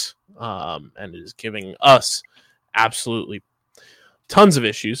Max, and it is giving us absolutely tons of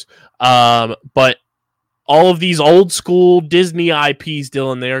issues. But all of these old school Disney IPs,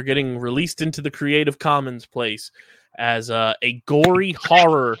 Dylan, they are getting released into the Creative Commons place as a gory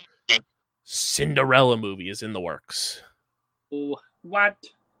horror Cinderella movie is in the works. What?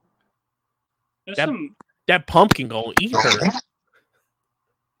 That pumpkin gonna eat her.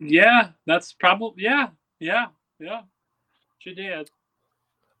 Yeah, that's probably, yeah. Yeah, she did.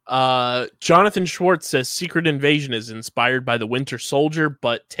 Jonathan Schwartz says Secret Invasion is inspired by the Winter Soldier,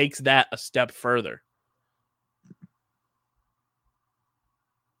 but takes that a step further.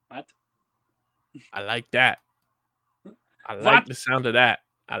 What? I like that. I What? like the sound of that.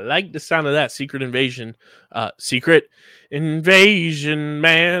 I like the sound of that. Secret Invasion. Secret Invasion,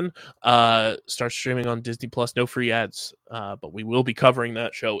 man. Starts streaming on Disney Plus. No free ads. But we will be covering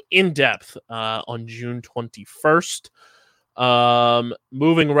that show in depth on June 21st.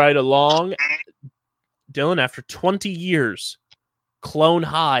 Moving right along. Dylan, after 20 years, Clone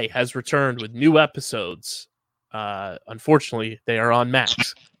High has returned with new episodes. Unfortunately, they are on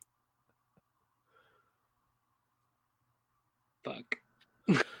Max. Fuck.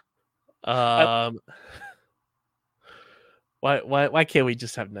 Why can't we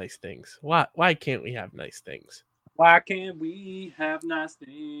just have nice things? Why can't we have nice things? Why can't we have nice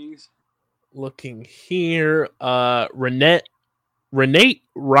things? Looking here, Renate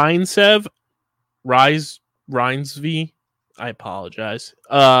Reinsev, Reinsve, I apologize,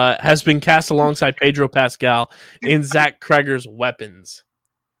 has been cast alongside Pedro Pascal in Zach Kreger's Weapons.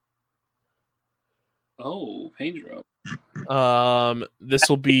 Oh, Pedro. This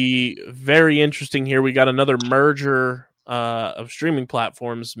will be very interesting here. We got another merger of streaming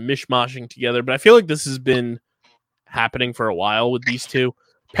platforms mishmashing together, but I feel like this has been happening for a while with these two.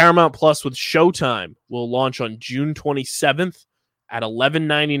 Paramount Plus with Showtime will launch on June 27th at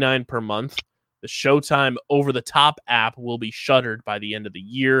 $11.99 per month. The Showtime over-the-top app will be shuttered by the end of the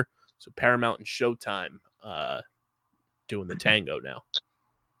year. So Paramount and Showtime doing the tango now.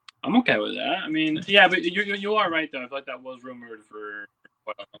 I'm okay with that. I mean, yeah, but you are right, though. I feel like that was rumored for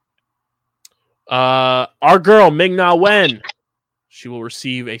quite a long time. Our girl, Ming-Na Wen, she will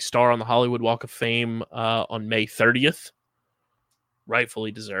receive a star on the Hollywood Walk of Fame on May 30th.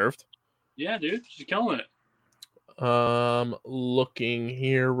 Rightfully deserved. Yeah, dude. She's killing it. Looking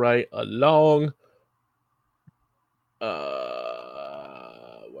here right along. Where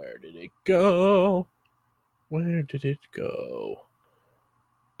did it go?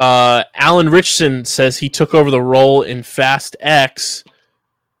 Alan Richson says he took over the role in Fast X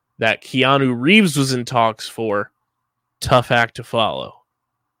that Keanu Reeves was in talks for. Tough act to follow.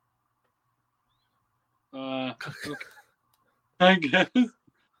 Okay. I guess.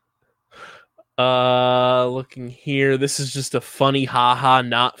 Looking here, this is just a funny, haha,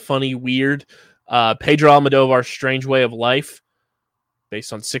 not funny, weird. Pedro Almodovar's Strange Way of Life,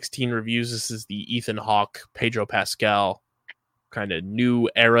 based on 16 reviews. This is the Ethan Hawke, Pedro Pascal kind of new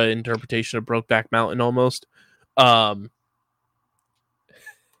era interpretation of Brokeback Mountain almost.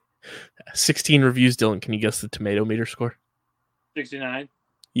 16 reviews, Dylan. Can you guess the tomato meter score? 69.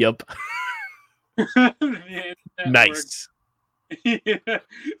 Yep. Nice. The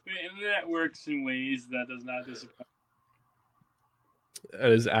internet works in ways that does not disappoint.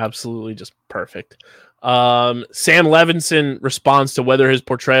 That is absolutely just perfect. Sam Levinson responds to whether his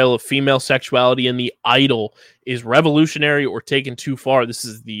portrayal of female sexuality in The Idol is revolutionary or taken too far. This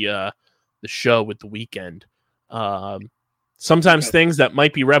is the show with The Weeknd. Sometimes things that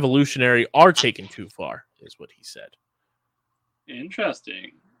might be revolutionary are taken too far, is what he said.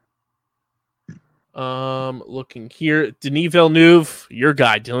 Interesting. Looking here, Denis Villeneuve, your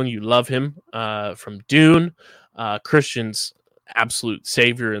guy, Dylan, you love him. From Dune, Christian's absolute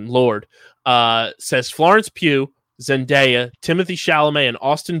savior and lord. Says Florence Pugh, Zendaya, Timothy Chalamet, and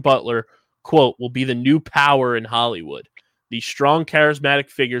Austin Butler, quote, will be the new power in Hollywood. These strong, charismatic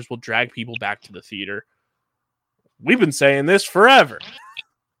figures will drag people back to the theater. We've been saying this forever.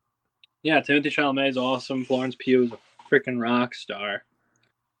 Yeah, Timothy Chalamet is awesome. Florence Pugh is a freaking rock star.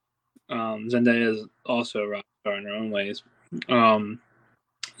 Zendaya is also a rock star in her own ways.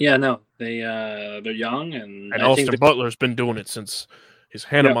 Yeah, no, they're young and Austin Butler's been doing it since his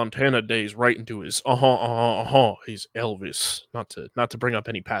Hannah Montana days, right into his he's Elvis. Not to bring up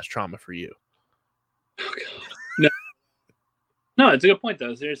any past trauma for you. Oh, God. No, it's a good point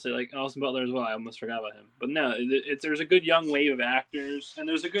though. Seriously, like Austin Butler as well. I almost forgot about him. But no, there's a good young wave of actors, and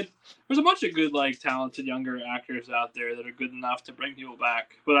there's a bunch of good, like, talented younger actors out there that are good enough to bring people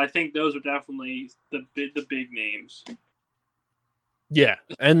back. But I think those are definitely the big names. Yeah,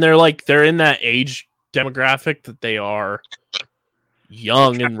 and they're in that age demographic that they are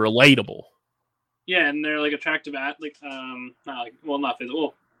young and relatable. Yeah, and they're like attractive not physical.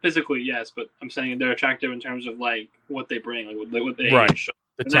 Well, physically, yes, but I'm saying they're attractive in terms of like what they bring, like what they show.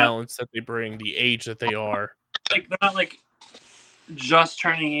 The talents that they bring, the age that they are. Like they're not like just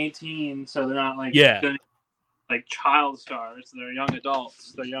turning 18, so they're not like like child stars. They're young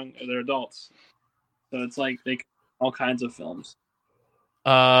adults. They're adults. So it's like they all kinds of films.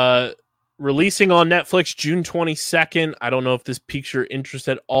 Releasing on Netflix June 22nd. I don't know if this piques your interest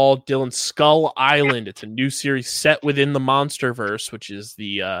at all. Dylan, Skull Island. It's a new series set within the MonsterVerse, which is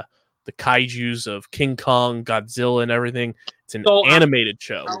the kaijus of King Kong, Godzilla, and everything. It's an animated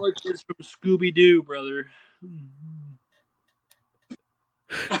show. Alex is from Scooby-Doo, brother.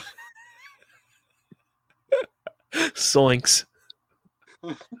 Soinks.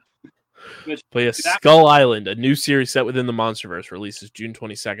 But yeah, Skull Island, a new series set within the MonsterVerse, releases June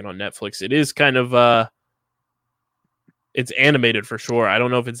 22nd on Netflix. It is kind of it's animated for sure. I don't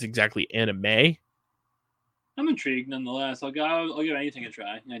know if it's exactly anime. I'm intrigued nonetheless. I'll give anything a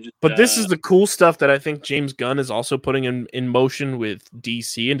try. But this is the cool stuff that I think James Gunn is also putting in motion with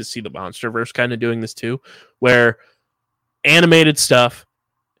DC, and to see the MonsterVerse kind of doing this too, where animated stuff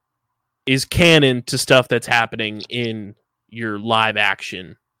is canon to stuff that's happening in your live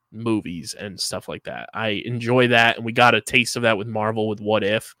action movies and stuff like that. I enjoy that, and we got a taste of that with Marvel with What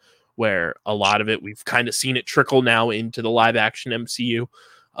If, where a lot of it we've kind of seen it trickle now into the live action MCU.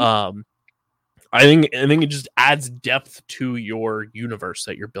 I think it just adds depth to your universe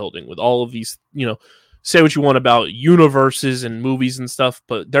that you're building with all of these, say what you want about universes and movies and stuff,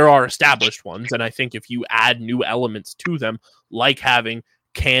 but there are established ones, and I think if you add new elements to them, like having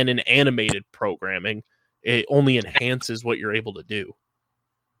canon animated programming, it only enhances what you're able to do.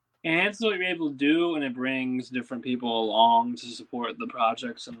 Enhances what you're able to do, and it brings different people along to support the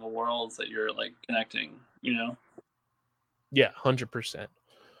projects and the worlds that you're connecting, Yeah, 100%.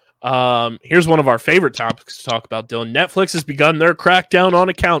 Here's one of our favorite topics to talk about, Dylan. Netflix has begun their crackdown on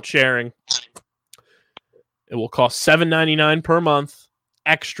account sharing. It will cost $7.99 per month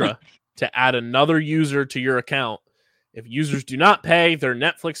extra to add another user to your account. If users do not pay, their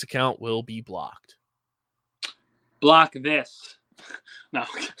Netflix account will be blocked. Block this. No.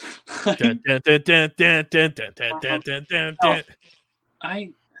 I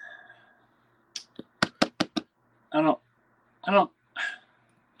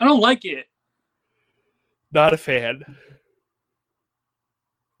don't like it. Not a fan.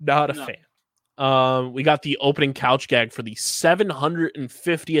 Not a fan. We got the opening couch gag for the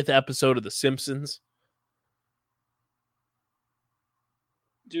 750th episode of The Simpsons.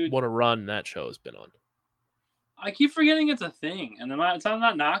 Dude, what a run that show has been on. I keep forgetting it's a thing, and I'm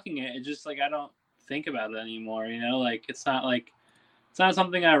not knocking it. It's just I don't think about it anymore. It's not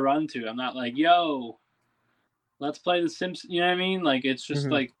something I run to. I'm not like, yo, let's play The Simpsons. You know what I mean? It's just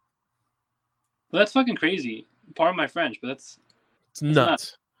well, that's fucking crazy. Pardon my French, but it's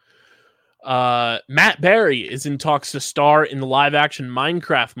nuts. Matt Berry is in talks to star in the live-action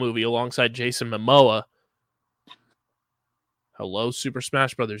Minecraft movie alongside Jason Momoa. Hello, Super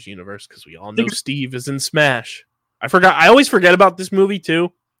Smash Brothers universe, because we all know Steve is in Smash. I always forget about this movie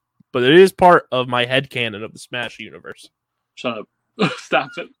too, but it is part of my headcanon of the Smash universe. Shut up. Stop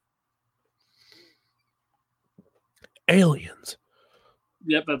it. Aliens.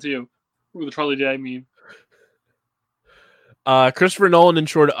 Yep, that's you. With the Charlie Day meme. Christopher Nolan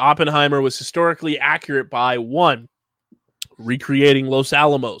ensured Oppenheimer was historically accurate by 1, recreating Los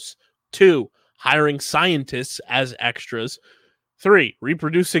Alamos, 2, hiring scientists as extras, 3,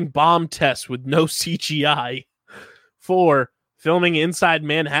 reproducing bomb tests with no CGI, 4, filming inside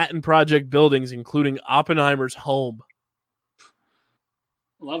Manhattan Project buildings, including Oppenheimer's home.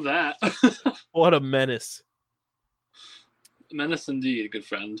 Love that. What a menace. Menace indeed, good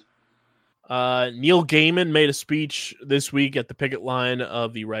friend. Neil Gaiman made a speech this week at the picket line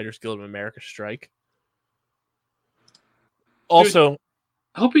of the Writers Guild of America strike. Also, dude,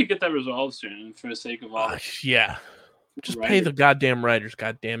 I hope you get that resolved soon for the sake of all. Yeah. Just pay the goddamn writers,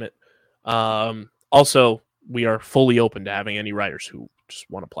 goddamn it. Also, we are fully open to having any writers who just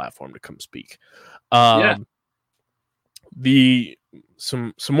want a platform to come speak.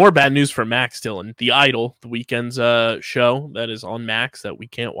 Some more bad news for Max, Dylan. The Idol, the weekend's show that is on Max that we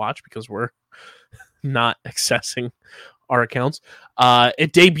can't watch because we're not accessing our accounts.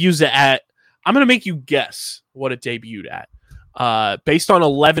 It debuts at, I'm going to make you guess what it debuted at. Based on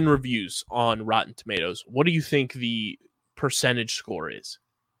 11 reviews on Rotten Tomatoes, what do you think the percentage score is?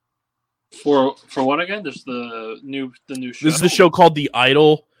 For what again? There's the new show. This is the show called The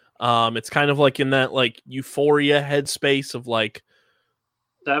Idol. It's kind of in that Euphoria headspace of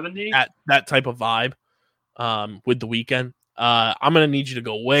 70, that type of vibe. With The Weeknd. I'm gonna need you to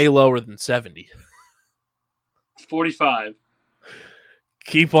go way lower than 70. 45.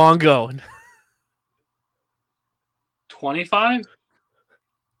 Keep on going. 25.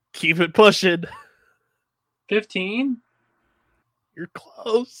 Keep it pushing. 15. You're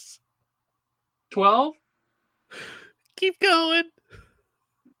close. 12. Keep going.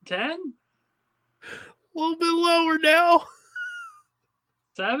 10. A little bit lower now.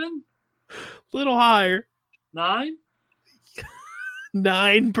 7. Little higher. 9?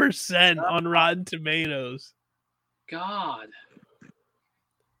 9% on Rotten Tomatoes. God.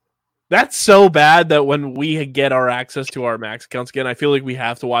 That's so bad that when we get our access to our Max accounts again, I feel like we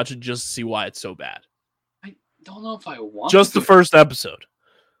have to watch it just to see why it's so bad. I don't know if I want Just to. the first episode.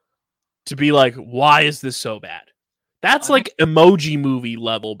 To be like, why is this so bad? That's like Emoji Movie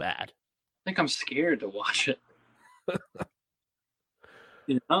level bad. I think I'm scared to watch it.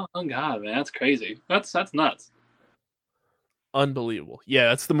 Oh God, man, that's crazy. That's nuts. Unbelievable. Yeah,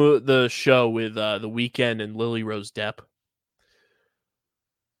 that's the show with The Weeknd and Lily Rose Depp.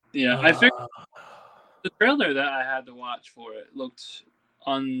 Yeah, I figured the trailer that I had to watch for it looked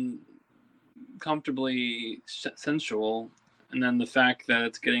uncomfortably sensual, and then the fact that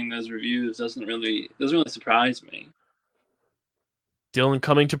it's getting those reviews doesn't really surprise me. Dylan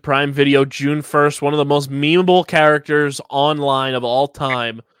coming to Prime Video June 1st, one of the most memeable characters online of all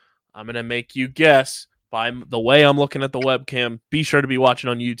time. I'm going to make you guess by the way I'm looking at the webcam. Be sure to be watching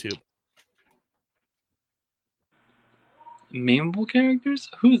on YouTube. Memeable characters?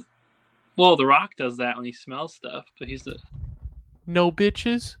 Who's? Well, The Rock does that when he smells stuff, but he's the no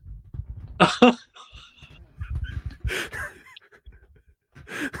bitches.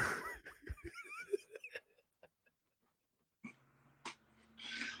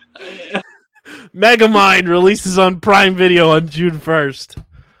 Megamind releases on Prime Video on June 1st.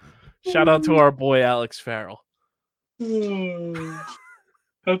 Shout out to our boy Alex Farrell. That's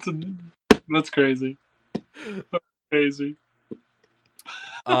crazy. That's crazy.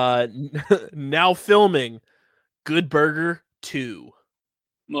 Now filming Good Burger 2.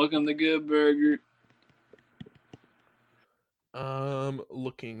 Welcome to Good Burger.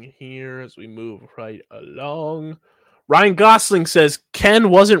 Looking here as we move right along. Ryan Gosling says, Ken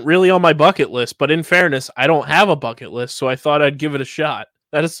wasn't really on my bucket list, but in fairness, I don't have a bucket list, so I thought I'd give it a shot.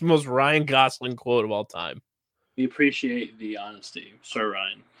 That is the most Ryan Gosling quote of all time. We appreciate the honesty, Sir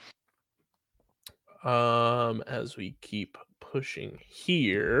Ryan. As we keep pushing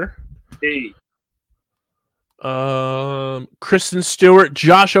here. Hey. Kristen Stewart,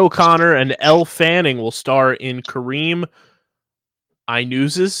 Josh O'Connor, and Elle Fanning will star in Kareem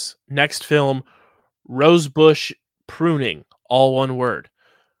Inuz's next film, Rosebush Pruning, all one word.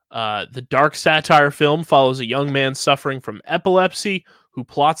 The dark satire film follows a young man suffering from epilepsy who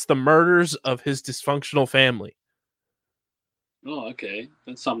plots the murders of his dysfunctional family. Oh, okay.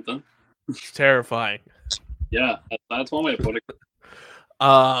 That's something. It's terrifying. Yeah, that's one way to put it.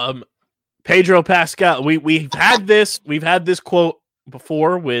 Pedro Pascal. We've had this quote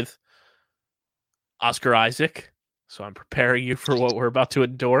before with Oscar Isaac, so I'm preparing you for what we're about to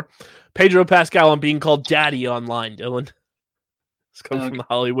endure. Pedro Pascal on being called daddy online, Dylan. This comes from the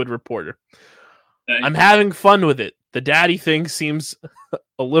Hollywood Reporter. I'm having fun with it. The daddy thing seems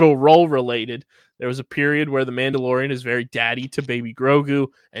a little role related. There was a period where the Mandalorian is very daddy to baby Grogu,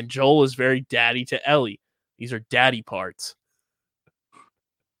 and Joel is very daddy to Ellie. These are daddy parts.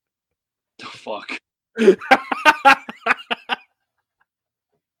 The fuck? I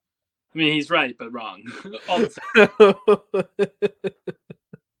mean, he's right, but wrong.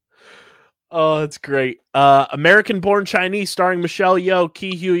 Oh, that's great. American-born Chinese starring Michelle Yeoh,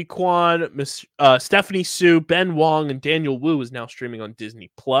 Ki Huy Kwan, Stephanie Su, Ben Wong, and Daniel Wu is now streaming on Disney+.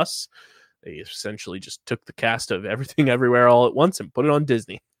 They essentially just took the cast of Everything Everywhere All at Once and put it on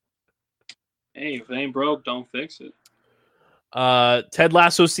Disney. Hey, if it ain't broke, don't fix it. Ted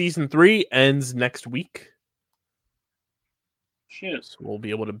Lasso Season 3 ends next week. Shit. So we'll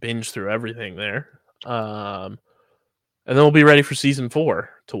be able to binge through everything there. And then we'll be ready for Season 4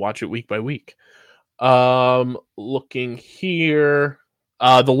 to watch it week by week. Looking here.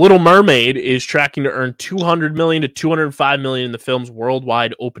 The Little Mermaid is tracking to earn $200 million to $205 million in the film's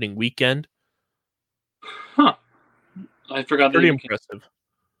worldwide opening weekend. Huh. I forgot. Pretty impressive.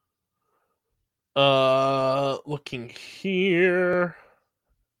 Looking here.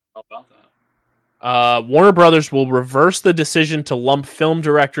 How about that? Warner Brothers will reverse the decision to lump film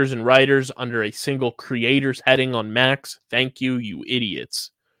directors and writers under a single creators heading on Max. Thank you, you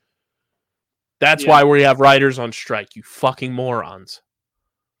idiots. That's why we have writers on strike, you fucking morons.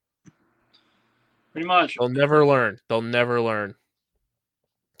 Pretty much. They'll never learn.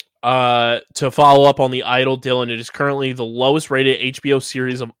 To follow up on The Idol, Dylan, it is currently the lowest rated HBO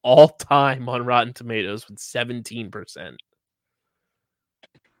series of all time on Rotten Tomatoes with 17%.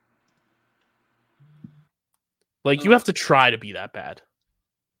 Like, you have to try to be that bad.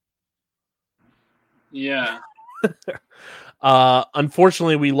 Yeah.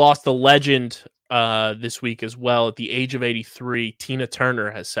 Unfortunately, we lost a legend this week as well. At the age of 83, Tina Turner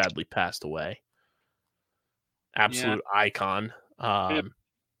has sadly passed away. Absolute icon.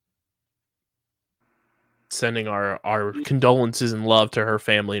 sending our condolences and love to her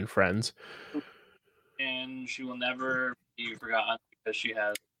family and friends. And she will never be forgotten because she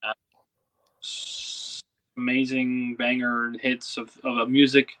has amazing banger hits of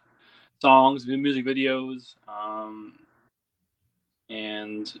music, songs, music videos,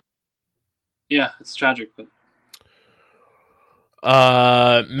 and yeah, it's tragic. But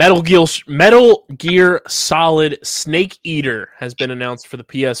Metal Gear Solid Snake Eater has been announced for the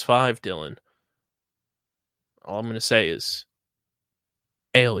PS5, Dylan. All I'm going to say is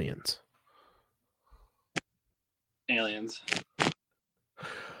aliens.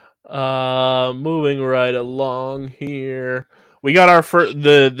 Moving right along here. We got our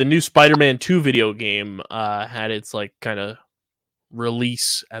the new Spider-Man 2 video game had its like kind of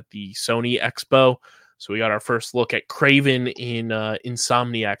release at the Sony Expo. So we got our first look at Craven in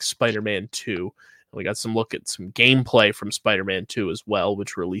Insomniac's Spider-Man 2. And we got some look at some gameplay from Spider-Man 2 as well,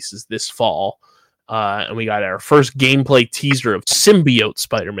 which releases this fall. And we got our first gameplay teaser of Symbiote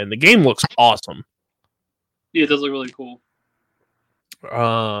Spider-Man. The game looks awesome. Yeah, it does look really cool.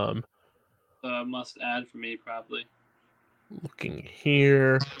 Must add for me, probably. Looking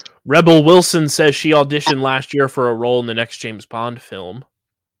here. Rebel Wilson says she auditioned last year for a role in the next James Bond film.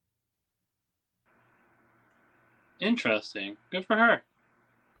 Interesting. Good for her.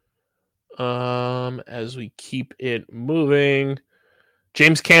 As we keep it moving,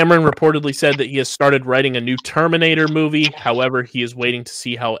 James Cameron reportedly said that he has started writing a new Terminator movie. However, he is waiting to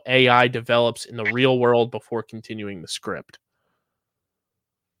see how AI develops in the real world before continuing the script.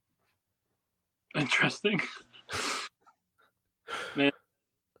 Interesting. Man,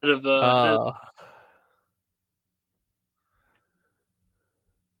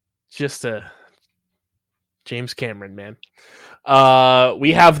 just a James Cameron, man.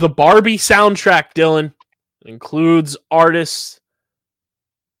 We have the Barbie soundtrack, Dylan. It includes artists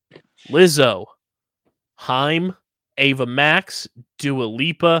Lizzo, Haim, Ava Max, Dua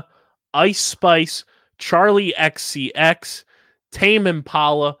Lipa, Ice Spice, Charlie XCX, Tame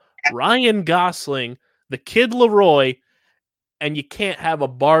Impala, Ryan Gosling, the Kid Laroi, and you can't have a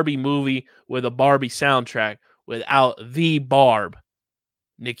Barbie movie with a Barbie soundtrack without the Barb,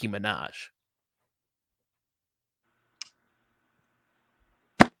 Nicki Minaj.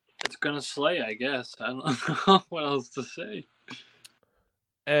 It's gonna slay, I guess. I don't know what else to say.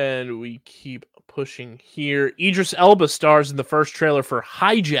 And we keep pushing here. Idris Elba stars in the first trailer for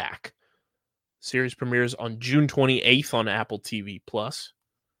Hijack. Series premieres on June 28th on Apple TV+.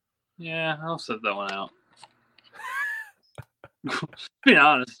 Yeah, I'll set that one out. Be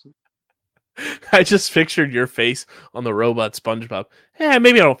honest. I just pictured your face on the robot SpongeBob.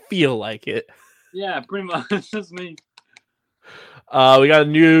 Maybe I don't feel like it. Yeah, pretty much. That's me. We got a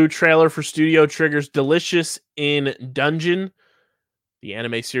new trailer for Studio Trigger's Delicious in Dungeon. The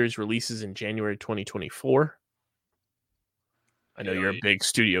anime series releases in January 2024. I know you're a big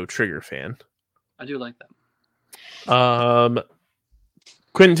Studio Trigger fan. I do like them.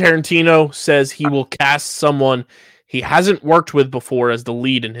 Quentin Tarantino says he will cast someone he hasn't worked with before as the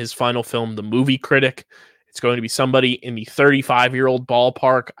lead in his final film, The Movie Critic. It's going to be somebody in the 35-year-old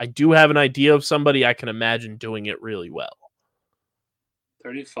ballpark. I do have an idea of somebody I can imagine doing it really well.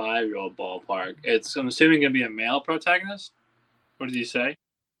 35-year-old ballpark. I'm assuming going to be a male protagonist? What did he say?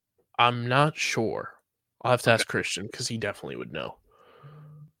 I'm not sure. I'll have to ask Christian because he definitely would know.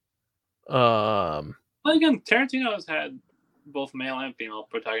 Well, again, Tarantino has had both male and female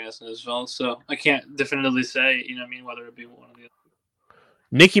protagonists in his films, so I can't definitively say, whether it be one or the other.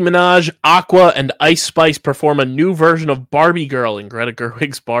 Nicki Minaj, Aqua, and Ice Spice perform a new version of Barbie Girl in Greta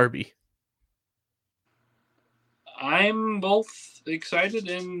Gerwig's Barbie. I'm both excited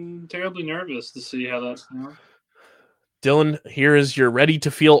and terribly nervous to see how that's going. Dylan, here is your ready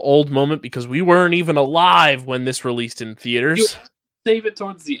to feel old moment because we weren't even alive when this released in theaters. You save it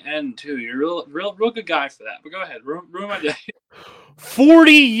towards the end too. You're a real good guy for that. But go ahead, ruin my day.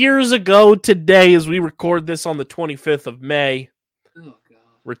 40 years ago today, as we record this on the 25th of May, oh, God.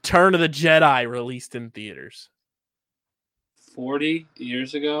 Return of the Jedi released in theaters. 40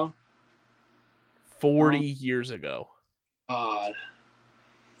 years ago? 40 years ago. God.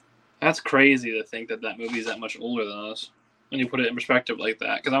 That's crazy to think that movie is that much older than us when you put it in perspective like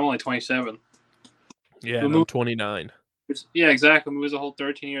that. Because I'm only 27. Yeah, I'm 29. Yeah, exactly. The movie's a whole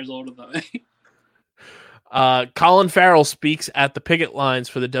 13 years older than me. Colin Farrell speaks at the picket lines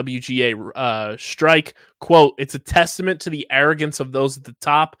for the WGA strike. Quote, "It's a testament to the arrogance of those at the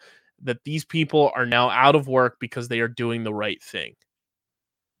top that these people are now out of work because they are doing the right thing."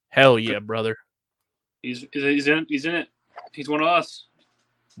 Hell yeah, brother. He's in it. He's one of us.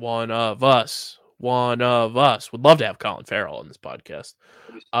 One of us. One of us. Would love to have Colin Farrell on this podcast.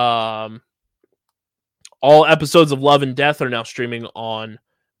 All episodes of Love and Death are now streaming on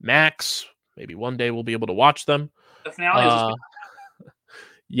Max. Maybe one day we'll be able to watch them. The finale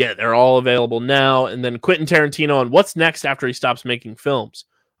yeah, they're all available now. And then Quentin Tarantino on what's next after he stops making films.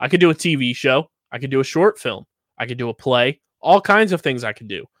 I could do a TV show. I could do a short film. I could do a play. All kinds of things I could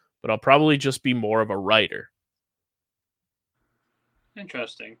do. But I'll probably just be more of a writer.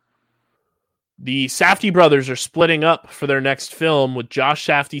 Interesting. The Safdie brothers are splitting up for their next film, with Josh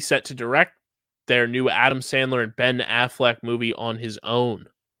Safdie set to direct their new Adam Sandler and Ben Affleck movie on his own.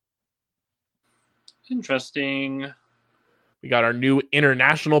 Interesting. We got our new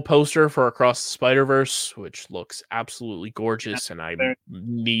international poster for Across the Spider-Verse, which looks absolutely gorgeous, and I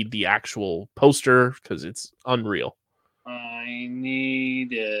need the actual poster because it's unreal. I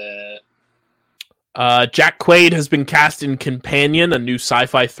need it. Jack Quaid has been cast in Companion, a new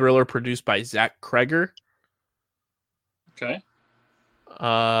sci-fi thriller produced by Zach Kreger. Okay.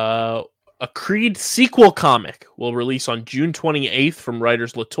 A Creed sequel comic will release on June 28th from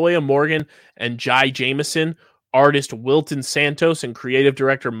writers LaToya Morgan and Jai Jameson, artist Wilton Santos, and creative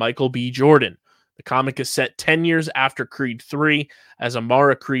director Michael B. Jordan. The comic is set 10 years after Creed 3, as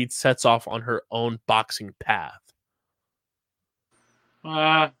Amara Creed sets off on her own boxing path.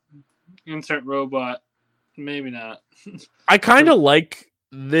 Insert robot. Maybe not. I kind of like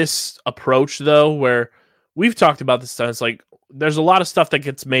this approach, though, where we've talked about this stuff. It's like, there's a lot of stuff that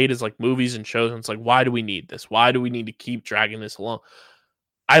gets made as like movies and shows, and it's like, why do we need this? Why do we need to keep dragging this along?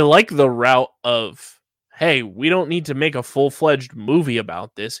 I like the route of, hey, we don't need to make a full-fledged movie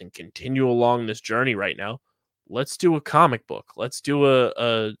about this and continue along this journey right now. Let's do a comic book. Let's do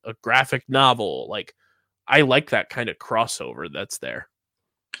a graphic novel. Like, I like that kind of crossover that's there.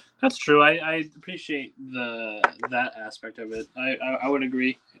 That's true. I appreciate that aspect of it. I would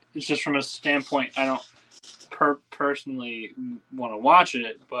agree. It's just from a standpoint, I don't personally want to watch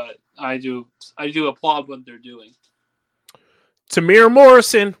it, but I do applaud what they're doing. Tamir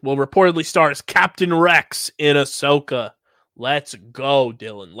Morrison will reportedly star as Captain Rex in Ahsoka. Let's go,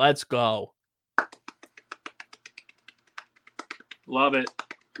 Dylan. Let's go. Love it.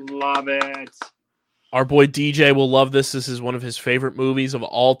 Love it. Our boy DJ will love this. This is one of his favorite movies of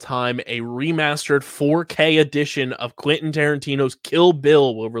all time. A remastered 4K edition of Quentin Tarantino's Kill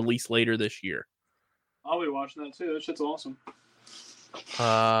Bill will release later this year. I'll be watching that too. That shit's awesome.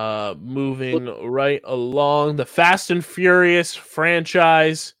 Moving right along, the Fast and Furious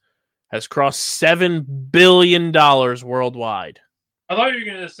franchise has crossed $7 billion worldwide. I thought you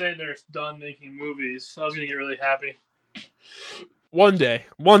were going to say they're done making movies. I was going to get really happy. One day.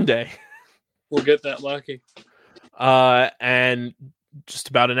 We'll get that lucky. And just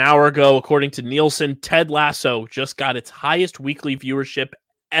about an hour ago, according to Nielsen, Ted Lasso just got its highest weekly viewership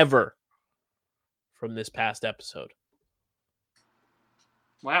ever from this past episode.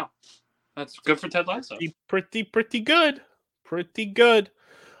 Wow. That's good for Ted Lasso. Pretty good. Pretty good.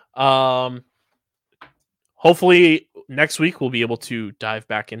 Hopefully next week we'll be able to dive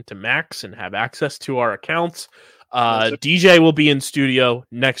back into Max and have access to our accounts. DJ will be in studio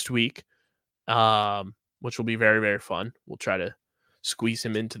next week, which will be very, very fun. We'll try to squeeze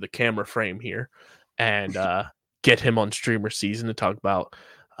him into the camera frame here and get him on Streamer Season to talk about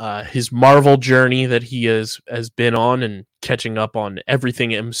his Marvel journey that he has been on and catching up on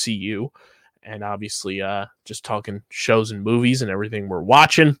everything MCU, and obviously just talking shows and movies and everything we're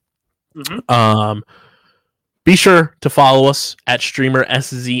watching. Mm-hmm. Be sure to follow us at Streamer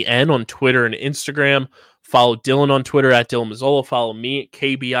SZN on Twitter and Instagram. Follow Dylan on Twitter at Dylan Mazzola. Follow me at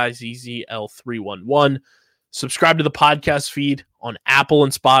KBIZZL311. Subscribe to the podcast feed on Apple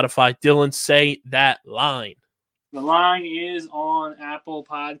and Spotify. Dylan, say that line. The line is on Apple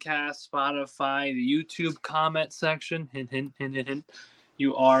Podcasts, Spotify, the YouTube comment section. Hint, hint, hint, hint, hint.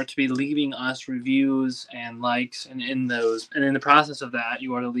 You are to be leaving us reviews and likes, and in the process of that,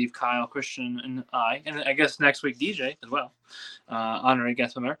 you are to leave Kyle, Christian, and I guess next week DJ as well, honorary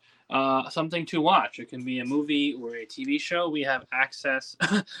guest member, something to watch. It can be a movie or a TV show. We have access,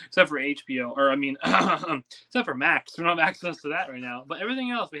 except for HBO, except for Max. We don't have access to that right now, but everything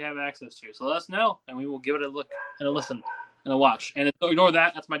else we have access to. So let us know, and we will give it a look and a listen and a watch. And ignore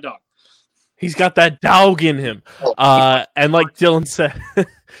that. That's my dog. He's got that dog in him. And like Dylan said,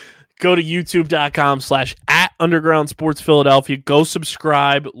 go to youtube.com/@Underground Sports Philadelphia. Go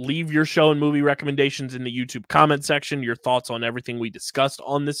subscribe. Leave your show and movie recommendations in the YouTube comment section. Your thoughts on everything we discussed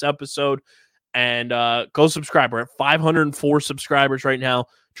on this episode. And go subscribe. We're at 504 subscribers right now.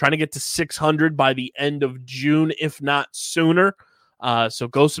 Trying to get to 600 by the end of June, if not sooner. So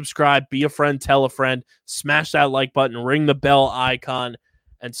go subscribe. Be a friend. Tell a friend. Smash that like button. Ring the bell icon.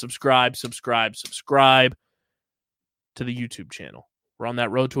 And subscribe to the YouTube channel. We're on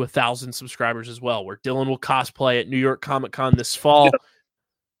that road to 1,000 subscribers as well, where Dylan will cosplay at New York Comic Con this fall.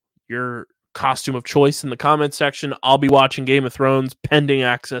 Your costume of choice in the comment section. I'll be watching Game of Thrones pending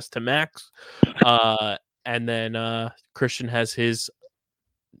access to Max. And then Christian has his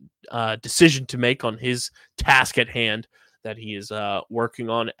decision to make on his task at hand that he is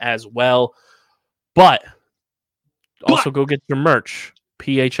working on as well. But also go get your merch.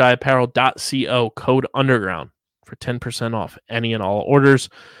 phiapparel.co, code underground for 10% off any and all orders.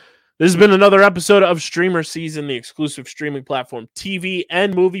 This has been another episode of Streamer Season, the exclusive streaming platform TV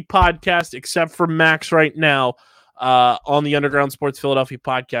and movie podcast, except for Max right now, on the Underground Sports Philadelphia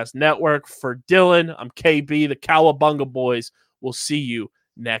Podcast Network. For Dylan, I'm KB, the Cowabunga Boys. We'll see you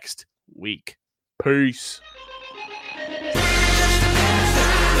next week. Peace.